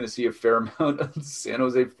probably going to see a fair amount of San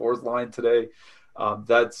Jose fourth line today.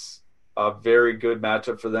 That's a very good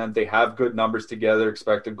matchup for them. They have good numbers together,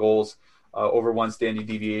 expected goals over 1 standing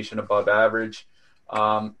deviation above average.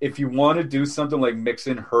 If you want to do something like mix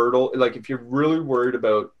in Hurdle, like if you're really worried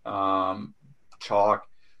about chalk,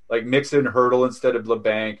 like mix in Hurdle instead of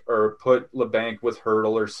LeBanc, or put LeBanc with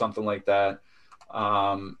Hurdle or something like that.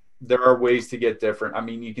 There are ways to get different. I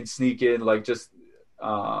mean, you can sneak in like just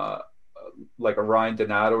like a Ryan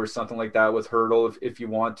Donato or something like that with Hurdle if you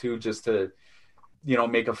want to, just to,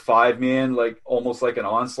 make a 5-man, like almost like an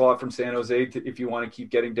onslaught from San Jose if you want to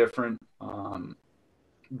keep getting different.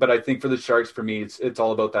 But I think for the Sharks, for me, it's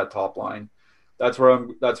all about that top line. That's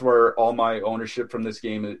where all my ownership from this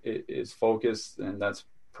game is focused, and that's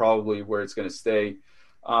probably where it's going to stay.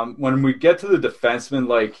 When we get to the defensemen,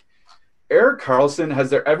 like Erik Karlsson,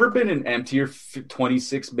 has there ever been an emptier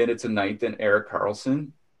 26 minutes a night than Erik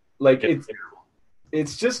Karlsson? Like,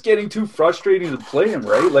 it's just getting too frustrating to play him,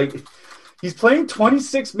 right? Like, he's playing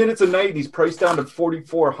 26 minutes a night, and he's priced down to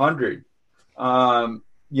 4,400.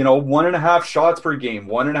 1.5 shots per game,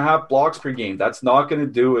 1.5 blocks per game. That's not going to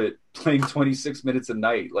do it playing 26 minutes a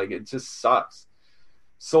night. Like, it just sucks.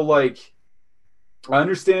 So, like, I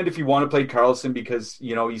understand if you want to play Karlsson because,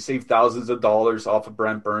 you know, you save thousands of dollars off of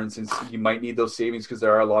Brent Burns, and you might need those savings because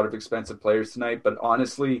there are a lot of expensive players tonight. But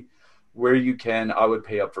honestly, where you can, I would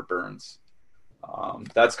pay up for Burns.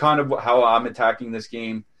 That's kind of how I'm attacking this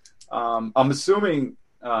game. I'm assuming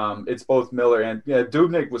it's both Miller and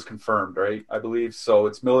Dubnyk was confirmed, right? I believe so.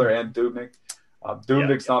 It's Miller and Dubnyk.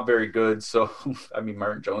 Dubnyk's not very good, so I mean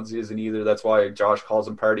Martin Jones isn't either. That's why Josh calls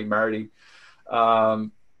him Party Marty.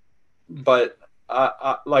 But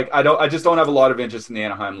I just don't have a lot of interest in the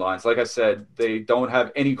Anaheim lines. Like I said, they don't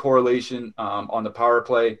have any correlation on the power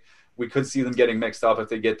play. We could see them getting mixed up if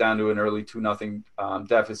they get down to an early 2-0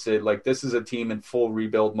 deficit. Like, this is a team in full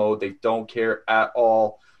rebuild mode. They don't care at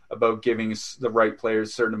all about giving the right players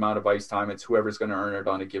a certain amount of ice time. It's whoever's going to earn it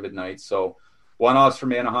on a given night. So one-offs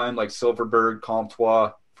from Anaheim, like Silverberg,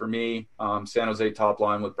 Comtois for me, San Jose top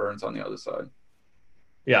line with Burns on the other side.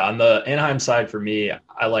 Yeah, on the Anaheim side for me,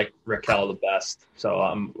 I like Raquel the best. So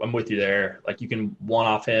I'm with you there. Like, you can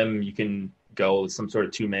one-off him. You can go some sort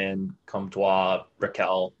of two-man, Comtois,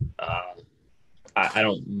 Raquel. I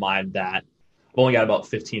don't mind that. I've only got about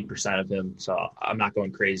 15% of him, so I'm not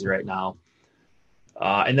going crazy right now.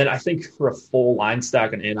 And then I think for a full line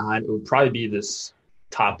stack in Anaheim, it would probably be this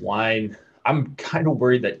top line. I'm kind of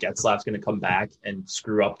worried that Getzlaf's going to come back and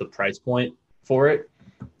screw up the price point for it.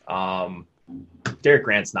 Derek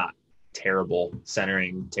Grant's not terrible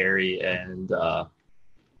centering Terry and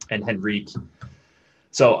Henrique.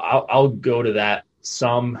 So I'll go to that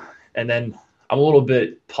some. And then I'm a little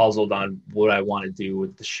bit puzzled on what I want to do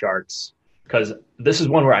with the Sharks, because this is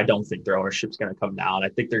one where I don't think their ownership's going to come down. I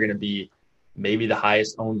think they're going to be maybe the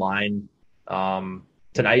highest owned line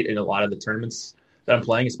tonight in a lot of the tournaments that I'm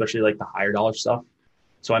playing, especially like the higher dollar stuff.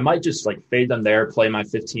 So I might just like fade them there, play my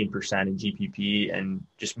 15% in GPP and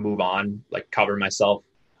just move on, like cover myself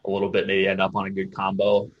a little bit, maybe end up on a good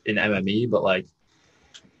combo in MME. But like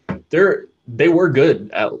they were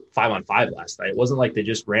good at 5-on-5 last night. It wasn't like they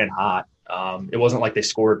just ran hot. It wasn't like they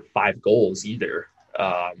scored 5 goals either.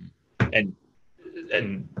 And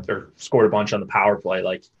or scored a bunch on the power play.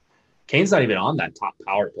 Like, Kane's not even on that top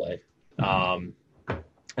power play. And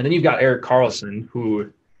then you've got Erik Karlsson,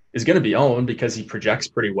 who is going to be owned because he projects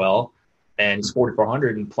pretty well and he's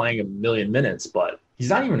 4,400 and playing a million minutes, but he's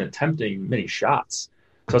not even attempting many shots.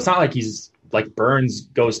 So it's not like he's like Burns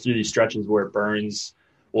goes through these stretches where Burns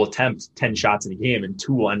will attempt 10 shots in a game and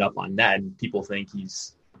 2 will end up on net, and people think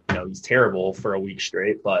he's terrible for a week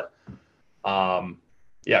straight. But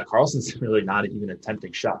Karlsson's really not even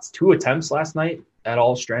attempting shots. 2 attempts last night at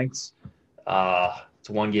all strengths. It's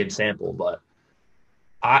a 1-game sample, but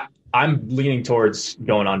I'm leaning towards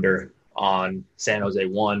going under on San Jose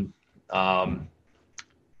 1.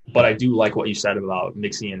 But I do like what you said about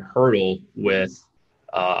mixing in Hertl with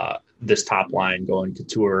this top line going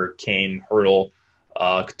Couture, Kane, Hertl.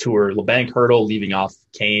 Couture, LeBanc, Hertl. Leaving off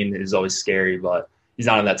Kane is always scary, but he's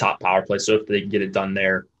not on that top power play. So if they can get it done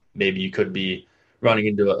there, maybe you could be running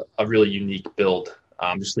into a really unique build,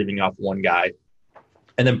 just leaving off one guy.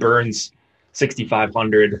 And then Burns,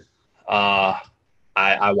 6,500.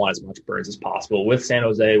 I want as much Burns as possible with San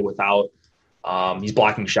Jose without he's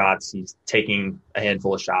blocking shots. He's taking a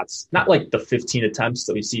handful of shots, not like the 15 attempts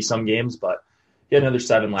that we see some games, but he had another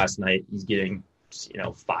 7 last night. He's getting,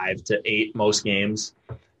 5 to 8 most games.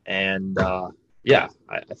 And I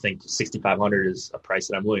think 6,500 is a price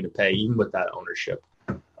that I'm willing to pay even with that ownership.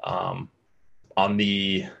 On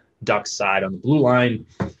the Ducks side, on the blue line,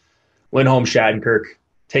 Lindholm, Shattenkirk,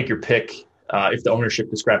 take your pick. If the ownership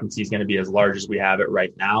discrepancy is going to be as large as we have it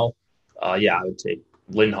right now, I would take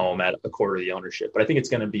Lindholm at a quarter of the ownership. But I think it's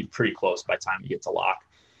going to be pretty close by the time you get to lock.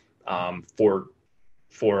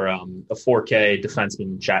 For a 4K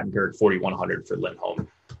defenseman, Shattenkirk, 4,100 for Lindholm.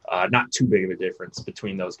 Not too big of a difference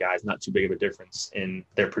between those guys. Not too big of a difference in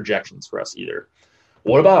their projections for us either.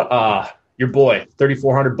 What about your boy,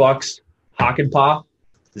 $3,400, Hakanpää?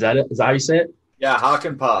 Is that it? Is that how you say it? Yeah,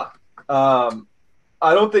 Hakanpää.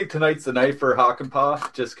 I don't think tonight's the night for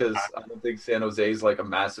Hakanpää, just because I don't think San Jose is like a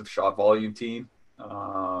massive shot volume team.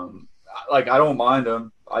 I don't mind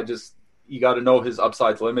him. You got to know his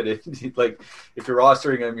upside's limited. Like, if you're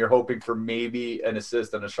rostering him, you're hoping for maybe an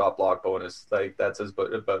assist and a shot block bonus. Like, that's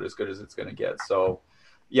about as good as it's going to get. So,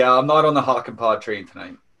 yeah, I'm not on the Hakanpää train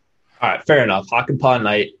tonight. All right, fair enough. Hakanpää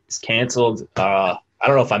night is canceled. I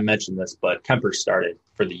don't know if I mentioned this, but Kemper started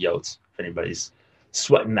for the Yotes, if anybody's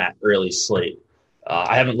sweating that early slate.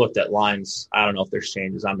 I haven't looked at lines. I don't know if there's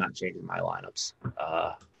changes. I'm not changing my lineups.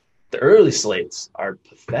 The early slates are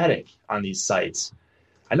pathetic on these sites.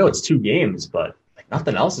 I know it's 2 games, but like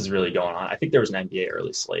nothing else is really going on. I think there was an NBA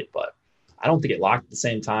early slate, but I don't think it locked at the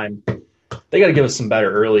same time. They got to give us some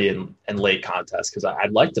better early and late contests because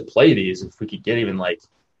I'd like to play these. If we could get even like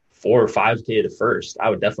 4 or 5K to first, I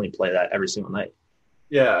would definitely play that every single night.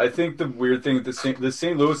 Yeah, I think the weird thing with the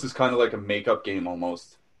St. Louis is kind of like a makeup game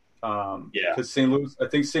almost. Because I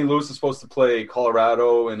think St. Louis is supposed to play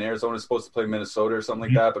Colorado and Arizona is supposed to play Minnesota or something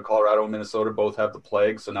like that, but Colorado and Minnesota both have the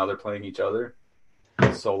plague, so now they're playing each other.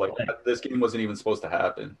 So like this game wasn't even supposed to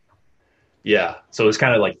happen. Yeah, so it's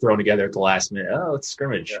kind of like thrown together at the last minute. Oh, let's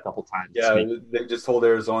scrimmage a couple times. Yeah, they just told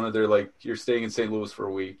Arizona, they're like, you're staying in St. Louis for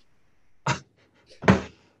a week.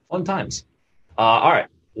 Fun times. All right,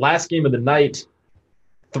 last game of the night,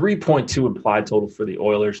 3.2 implied total for the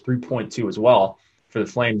Oilers, 3.2 as well for the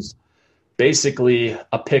Flames. Basically,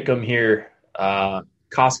 a pick 'em here.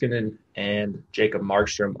 Koskinen and Jacob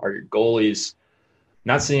Markstrom are your goalies.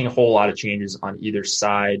 Not seeing a whole lot of changes on either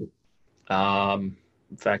side.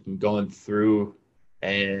 In fact, I'm going through,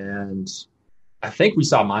 and I think we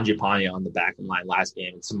saw Mangiapane on the back line last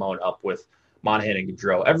game, and Simone up with Monahan and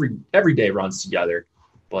Gaudreau. Every day runs together,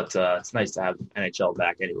 but it's nice to have NHL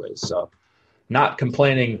back anyways. So not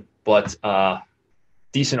complaining, but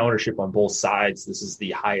decent ownership on both sides. This is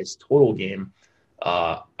the highest total game,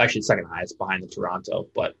 actually second highest behind the Toronto,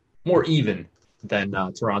 but more even than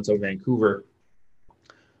Toronto-Vancouver.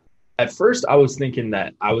 At first, I was thinking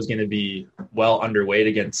that I was going to be well underweight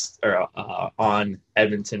on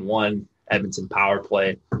Edmonton power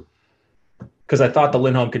play, because I thought the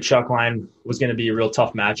Lindholm-Kachuk line was going to be a real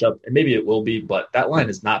tough matchup, and maybe it will be, but that line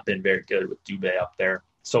has not been very good with Dubé up there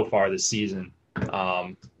so far this season.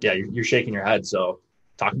 You're shaking your head, so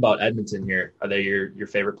talk about Edmonton here. Are they your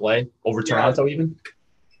favorite play over Toronto even?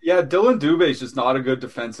 Yeah, Dylan Dubé is just not a good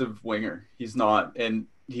defensive winger. He's not, and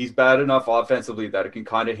he's bad enough offensively that it can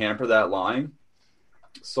kind of hamper that line.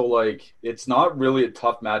 So, like, it's not really a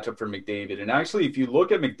tough matchup for McDavid. And actually, if you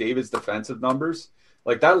look at McDavid's defensive numbers,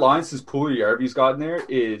 like that line since Puljujärvi's gotten there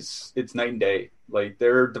it's night and day. Like,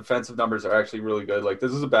 their defensive numbers are actually really good. Like,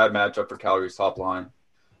 this is a bad matchup for Calgary's top line.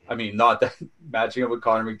 I mean, not that matching up with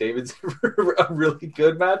Connor McDavid's a really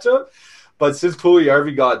good matchup, but since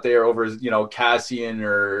Puljujärvi got there over, Cassian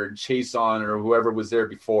or Chason or whoever was there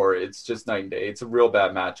before, it's just night and day. It's a real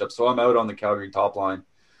bad matchup. So I'm out on the Calgary top line,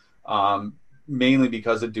 mainly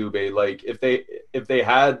because of Dubé. Like if they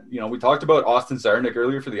had, we talked about Austin Czarnik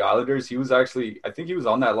earlier for the Islanders. He was actually, I think he was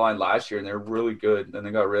on that line last year, and they were really good. And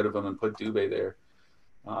they got rid of him and put Dubé there.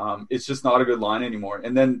 It's just not a good line anymore.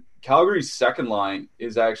 And then Calgary's second line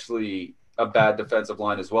is actually a bad defensive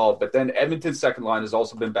line as well. But then Edmonton's second line has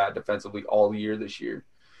also been bad defensively all year this year.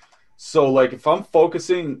 So, like, if I'm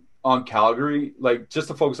focusing on Calgary, like, just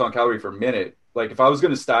to focus on Calgary for a minute, like, if I was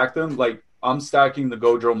going to stack them, like, I'm stacking the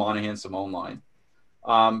Gaudreau, Monahan, Simone line.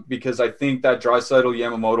 Because I think that Draisaitl,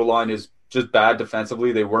 Yamamoto line is just bad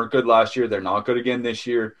defensively. They weren't good last year. They're not good again this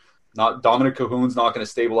year. Dominic Cahoon's not going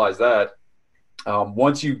to stabilize that.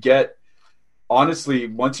 Once you get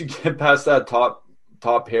past that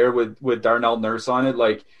top pair with Darnell Nurse on it,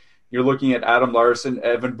 like, you're looking at Adam Larson,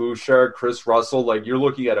 Evan Bouchard, Chris Russell, like, you're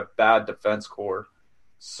looking at a bad defense core.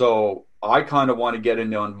 So I kind of want to get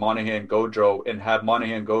in on Monahan Gaudreau and have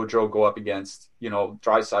Monahan Gaudreau go up against,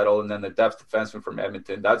 Draisaitl and then the depth defenseman from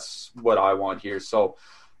Edmonton. That's what I want here. So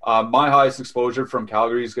my highest exposure from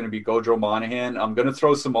Calgary is going to be Gaudreau, Monahan. I'm going to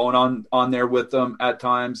throw Simone on there with them at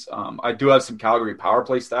times. I do have some Calgary power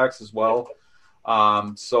play stacks as well.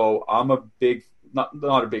 So I'm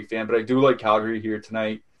not a big fan, but I do like Calgary here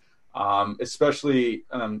tonight. Especially,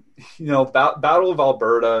 Battle of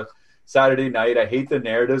Alberta Saturday night. I hate the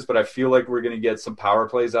narratives, but I feel like we're going to get some power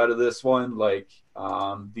plays out of this one. Like,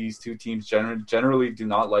 these two teams generally do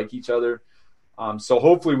not like each other. So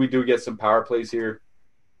hopefully we do get some power plays here.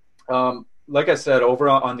 Like I said, over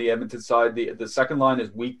on the Edmonton side, the second line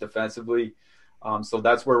is weak defensively. So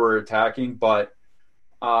that's where we're attacking. But,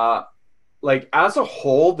 like, as a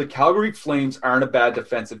whole, the Calgary Flames aren't a bad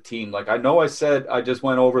defensive team. Like, I know I just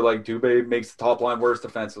went over, like, Dubé makes the top line worse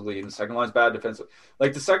defensively, and the second line's bad defensively.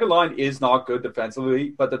 Like, the second line is not good defensively,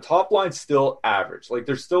 but the top line's still average. Like,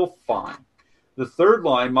 they're still fine. The third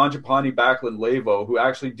line, Mangiapane, Backlund, Levo, who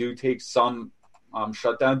actually do take some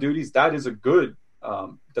shutdown duties, that is a good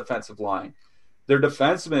defensive line. Their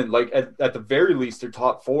defensemen, like, at the very least, their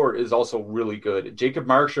top four is also really good. Jacob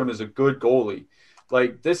Markstrom is a good goalie.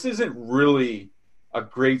 Like, this isn't really a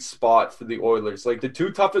great spot for the Oilers. Like, the two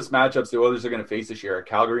toughest matchups the Oilers are going to face this year are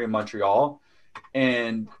Calgary and Montreal.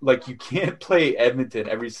 And, like, you can't play Edmonton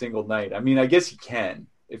every single night. I mean, I guess you can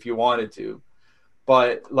if you wanted to.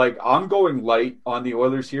 But like I'm going light on the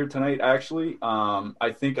Oilers here tonight. Actually,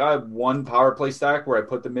 I think I have one power play stack where I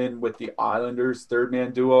put them in with the Islanders third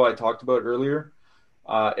man duo I talked about earlier,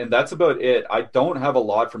 and that's about it. I don't have a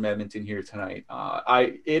lot from Edmonton here tonight.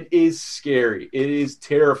 It is scary. It is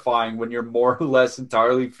terrifying when you're more or less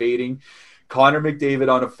entirely fading Connor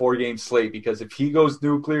McDavid on a 4-game slate, because if he goes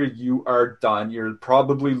nuclear, you are done. You're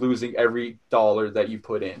probably losing every dollar that you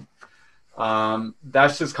put in.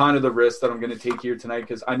 That's just kind of the risk that I'm going to take here tonight,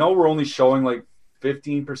 because I know we're only showing like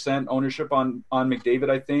 15% ownership on McDavid.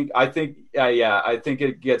 I think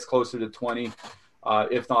it gets closer to 20,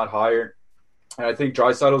 if not higher. And I think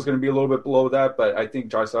Draisaitl is going to be a little bit below that, but I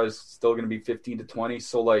think Draisaitl is still going to be 15 to 20.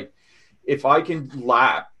 So like, if I can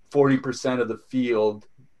lap 40% of the field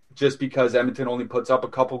just because Edmonton only puts up a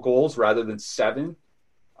couple goals rather than 7,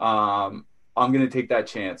 I'm going to take that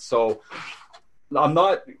chance. So I'm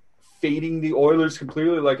not fading the Oilers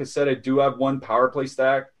completely. Like I said, I do have one power play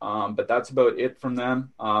stack, but that's about it from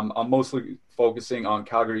them. I'm mostly focusing on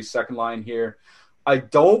Calgary's second line here. I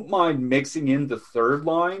don't mind mixing in the third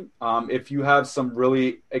line if you have some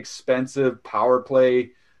really expensive power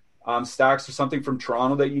play stacks or something from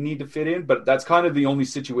Toronto that you need to fit in, but that's kind of the only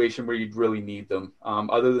situation where you'd really need them.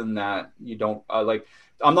 Other than that, you don't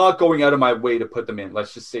I'm not going out of my way to put them in.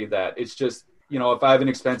 Let's just say that. It's just, if I have an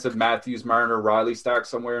expensive Matthews, Marner, Riley stack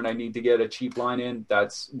somewhere and I need to get a cheap line in,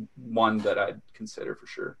 that's one that I'd consider for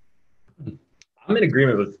sure. I'm in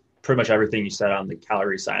agreement with pretty much everything you said on the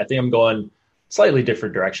Calgary side. I think I'm going slightly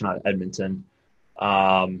different direction on Edmonton.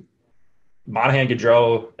 Monahan,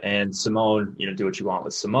 Gaudreau, and Simone, do what you want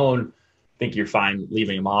with Simone. I think you're fine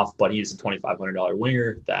leaving him off, but he's a $2,500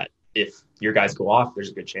 winger that if your guys go off, there's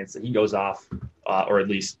a good chance that he goes off, or at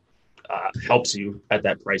least helps you at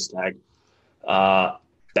that price tag.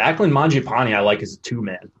 Backlund Mangiapane I like as a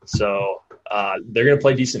 2-man. So they're going to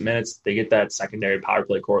play decent minutes. They get that secondary power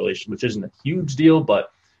play correlation, which isn't a huge deal,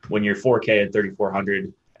 but when you're 4K at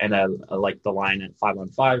 3,400 and I like the line at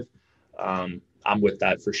 5-on-5, I'm with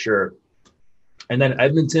that for sure. And then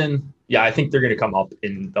Edmonton, I think they're going to come up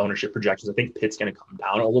in the ownership projections. I think Pitt's going to come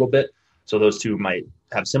down a little bit. So those two might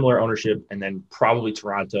have similar ownership. And then probably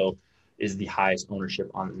Toronto is the highest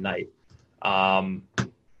ownership on the night.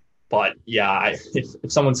 But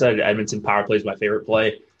if someone said Edmonton power play is my favorite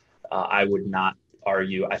play, I would not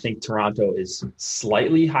argue. I think Toronto is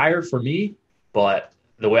slightly higher for me, but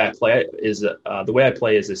the way I play is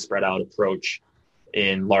a spread out approach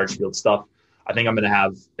in large field stuff. I think I'm going to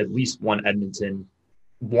have at least one Edmonton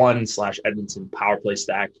power play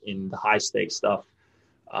stack in the high stakes stuff.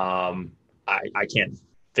 I can't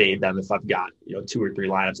fade them if I've got 2 or 3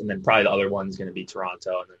 lineups, and then probably the other one's going to be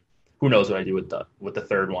Toronto, and then who knows what I do with the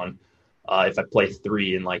third one. If I play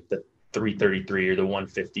 3 in like the 333 or the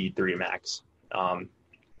 153 max.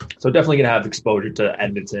 So definitely going to have exposure to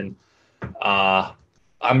Edmonton.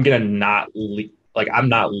 I'm going to not I'm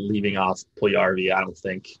not leaving off Puljujarvi, I don't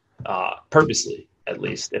think, purposely, at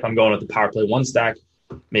least. If I'm going with the power play 1 stack,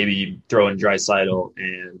 maybe throw in Draisaitl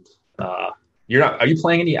and are you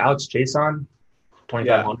playing any Alex Chiasson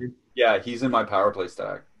 2,500? Yeah, he's in my power play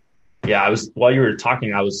stack. Yeah, while you were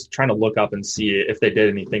talking, I was trying to look up and see if they did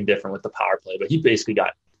anything different with the power play, but he basically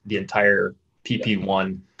got the entire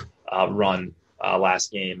PP1 run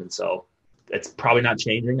last game, and so it's probably not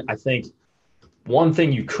changing. I think one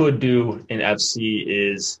thing you could do in FC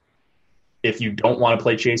is if you don't want to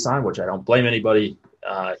play Chiasson, which I don't blame anybody,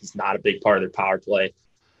 he's not a big part of their power play.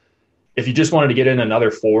 If you just wanted to get in another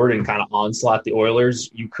forward and kind of onslaught the Oilers,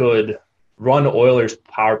 you could run Oilers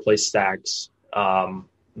power play stacks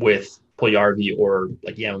with Puljujarvi or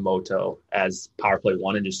like Yamamoto as power play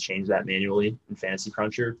 1 and just change that manually in Fantasy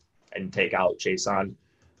Cruncher and take out Chiasson.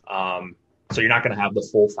 So you're not going to have the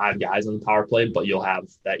full 5 guys on the power play, but you'll have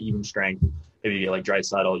that even strength. Maybe like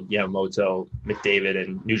Draisaitl, Yamamoto, McDavid,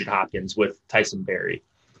 and Nugent Hopkins with Tyson Barrie.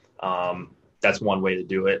 That's one way to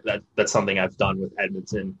do it. That's something I've done with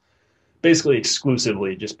Edmonton, basically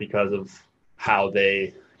exclusively just because of how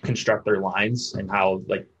they construct their lines and how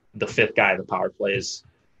like the 5th guy of the power play is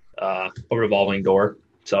a revolving door.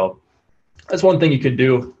 So that's one thing you could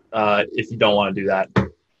do if you don't want to do that.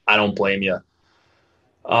 I don't blame you.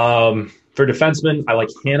 For defensemen, I like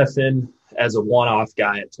Hanifin as a one-off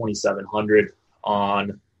guy at 2,700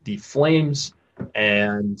 on the Flames.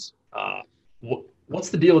 And what's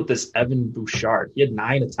the deal with this Evan Bouchard? He had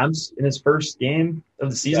 9 attempts in his first game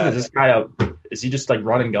of the season. Yeah. Is this guy is he just like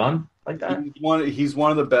run and gun like that? He's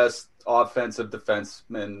one of the best offensive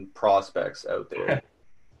defenseman prospects out there.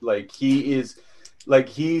 He's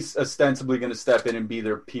ostensibly going to step in and be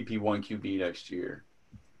their PP1 QB next year.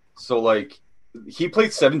 So he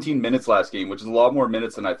played 17 minutes last game, which is a lot more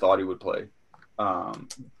minutes than I thought he would play.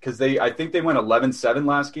 because I think they went 11-7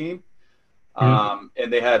 last game.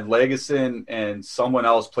 And they had Legason and someone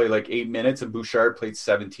else play like 8 minutes, and Bouchard played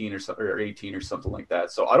 17 or 18 or something like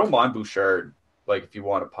that. So I don't mind Bouchard, like, if you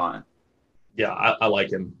want to punt. Yeah, I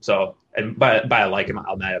like him. So, and by I like him,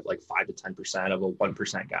 I might have like 5 to 10% of a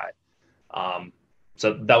 1% guy.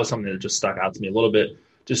 So that was something that just stuck out to me a little bit.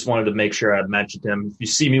 Just wanted to make sure I mentioned him. If you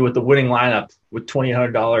see me with the winning lineup with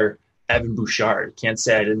 $2,800 Evan Bouchard, can't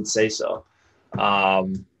say I didn't say so.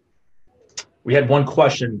 We had one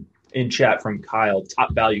question in chat from Kyle: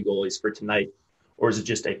 top value goalies for tonight, or is it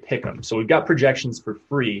just a pick 'em? So we've got projections for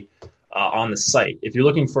free on the site. If you're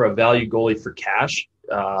looking for a value goalie for cash,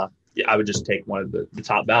 I would just take one of the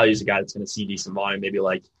top values, a guy that's going to see decent volume, maybe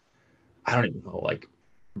like, I don't even know, like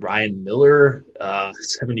Ryan Miller,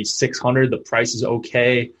 7,600. The price is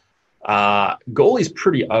okay. Goalie's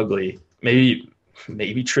pretty ugly.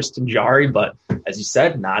 Maybe Tristan Jarry, but as you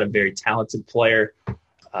said, not a very talented player.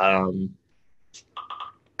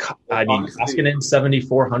 Koskinen,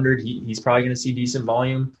 7,400. He's probably going to see decent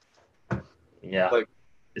volume. Yeah, like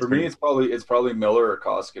for me, it's probably Miller or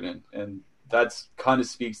Koskinen, and that's kind of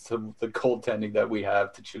speaks to the goaltending that we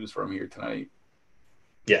have to choose from here tonight.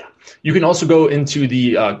 Yeah, you can also go into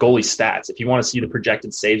the goalie stats if you want to see the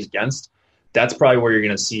projected saves against. That's probably where you're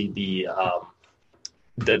going to see the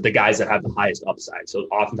guys that have the highest upside. So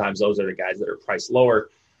oftentimes those are the guys that are priced lower,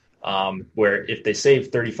 where if they save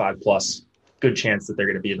 35 plus, good chance that they're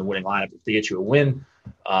going to be in the winning lineup. If they get you a win,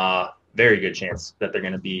 very good chance that they're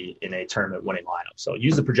going to be in a tournament winning lineup. So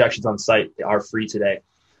use the projections on the site. They are free today.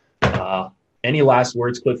 Any last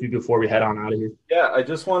words, Cliffy, before we head on out of here? Yeah, I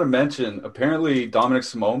just want to mention, apparently Dominic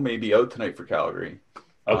Simone may be out tonight for Calgary.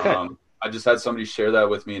 Okay. I just had somebody share that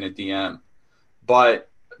with me in a DM.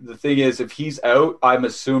 But the thing is, if he's out, I'm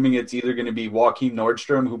assuming it's either going to be Joakim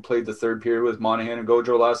Nordstrom, who played the third period with Monahan and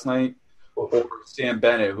Gaudreau last night, or Sam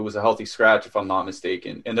Bennett, who was a healthy scratch, if I'm not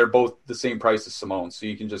mistaken. And they're both the same price as Simone, so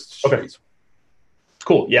you can just straight swap.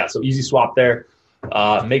 Cool. Yeah, so easy swap there.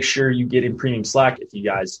 Make sure you get in premium Slack. If you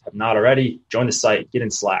guys have not already, join the site, get in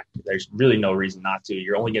Slack. There's really no reason not to.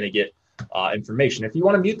 You're only going to get information. If you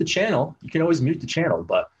want to mute the channel, you can always mute the channel,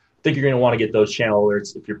 but I think you're going to want to get those channel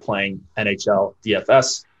alerts if you're playing NHL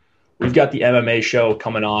DFS. We've got the MMA show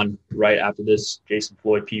coming on right after this. Jason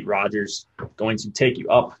Floyd, Pete Rogers, going to take you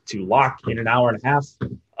up to lock in an hour and a half.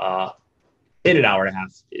 In an hour and a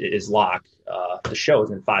half is lock. The show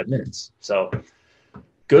is in 5 minutes. So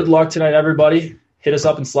good luck tonight, everybody. Hit us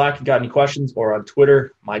up in Slack if you got any questions, or on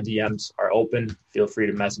Twitter. My DMs are open. Feel free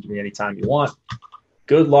to message me anytime you want.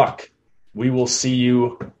 Good luck. We will see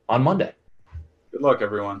you on Monday. Good luck,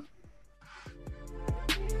 everyone.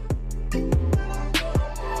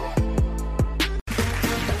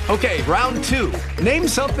 Okay, round two. Name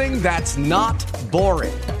something that's not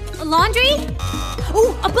boring. A laundry?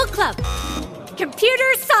 Ooh, a book club.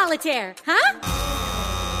 Computer solitaire, huh?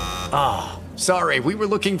 Ah, oh, sorry, we were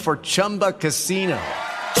looking for Chumba Casino.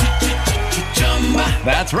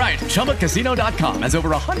 That's right, ChumbaCasino.com has over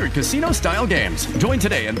 100 casino-style games. Join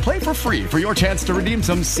today and play for free for your chance to redeem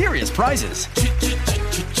some serious prizes.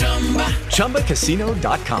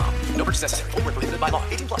 ChumbaCasino.com. No purchase necessary. Void where prohibited by law.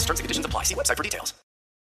 18+ terms and conditions apply. See website for details.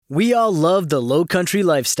 We all love the Low-Country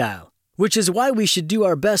lifestyle, which is why we should do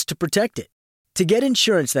our best to protect it. To get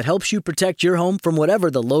insurance that helps you protect your home from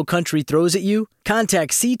whatever the Low-Country throws at you,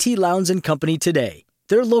 contact CT Lowndes & Company today.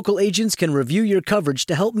 Their local agents can review your coverage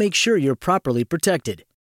to help make sure you're properly protected.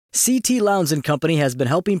 CT Lowndes & Company has been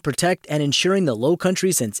helping protect and insuring the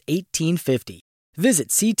Low-Country since 1850. Visit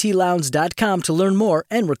ctlowndes.com to learn more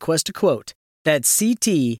and request a quote. That's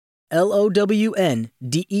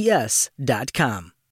CTLOWNDES.com.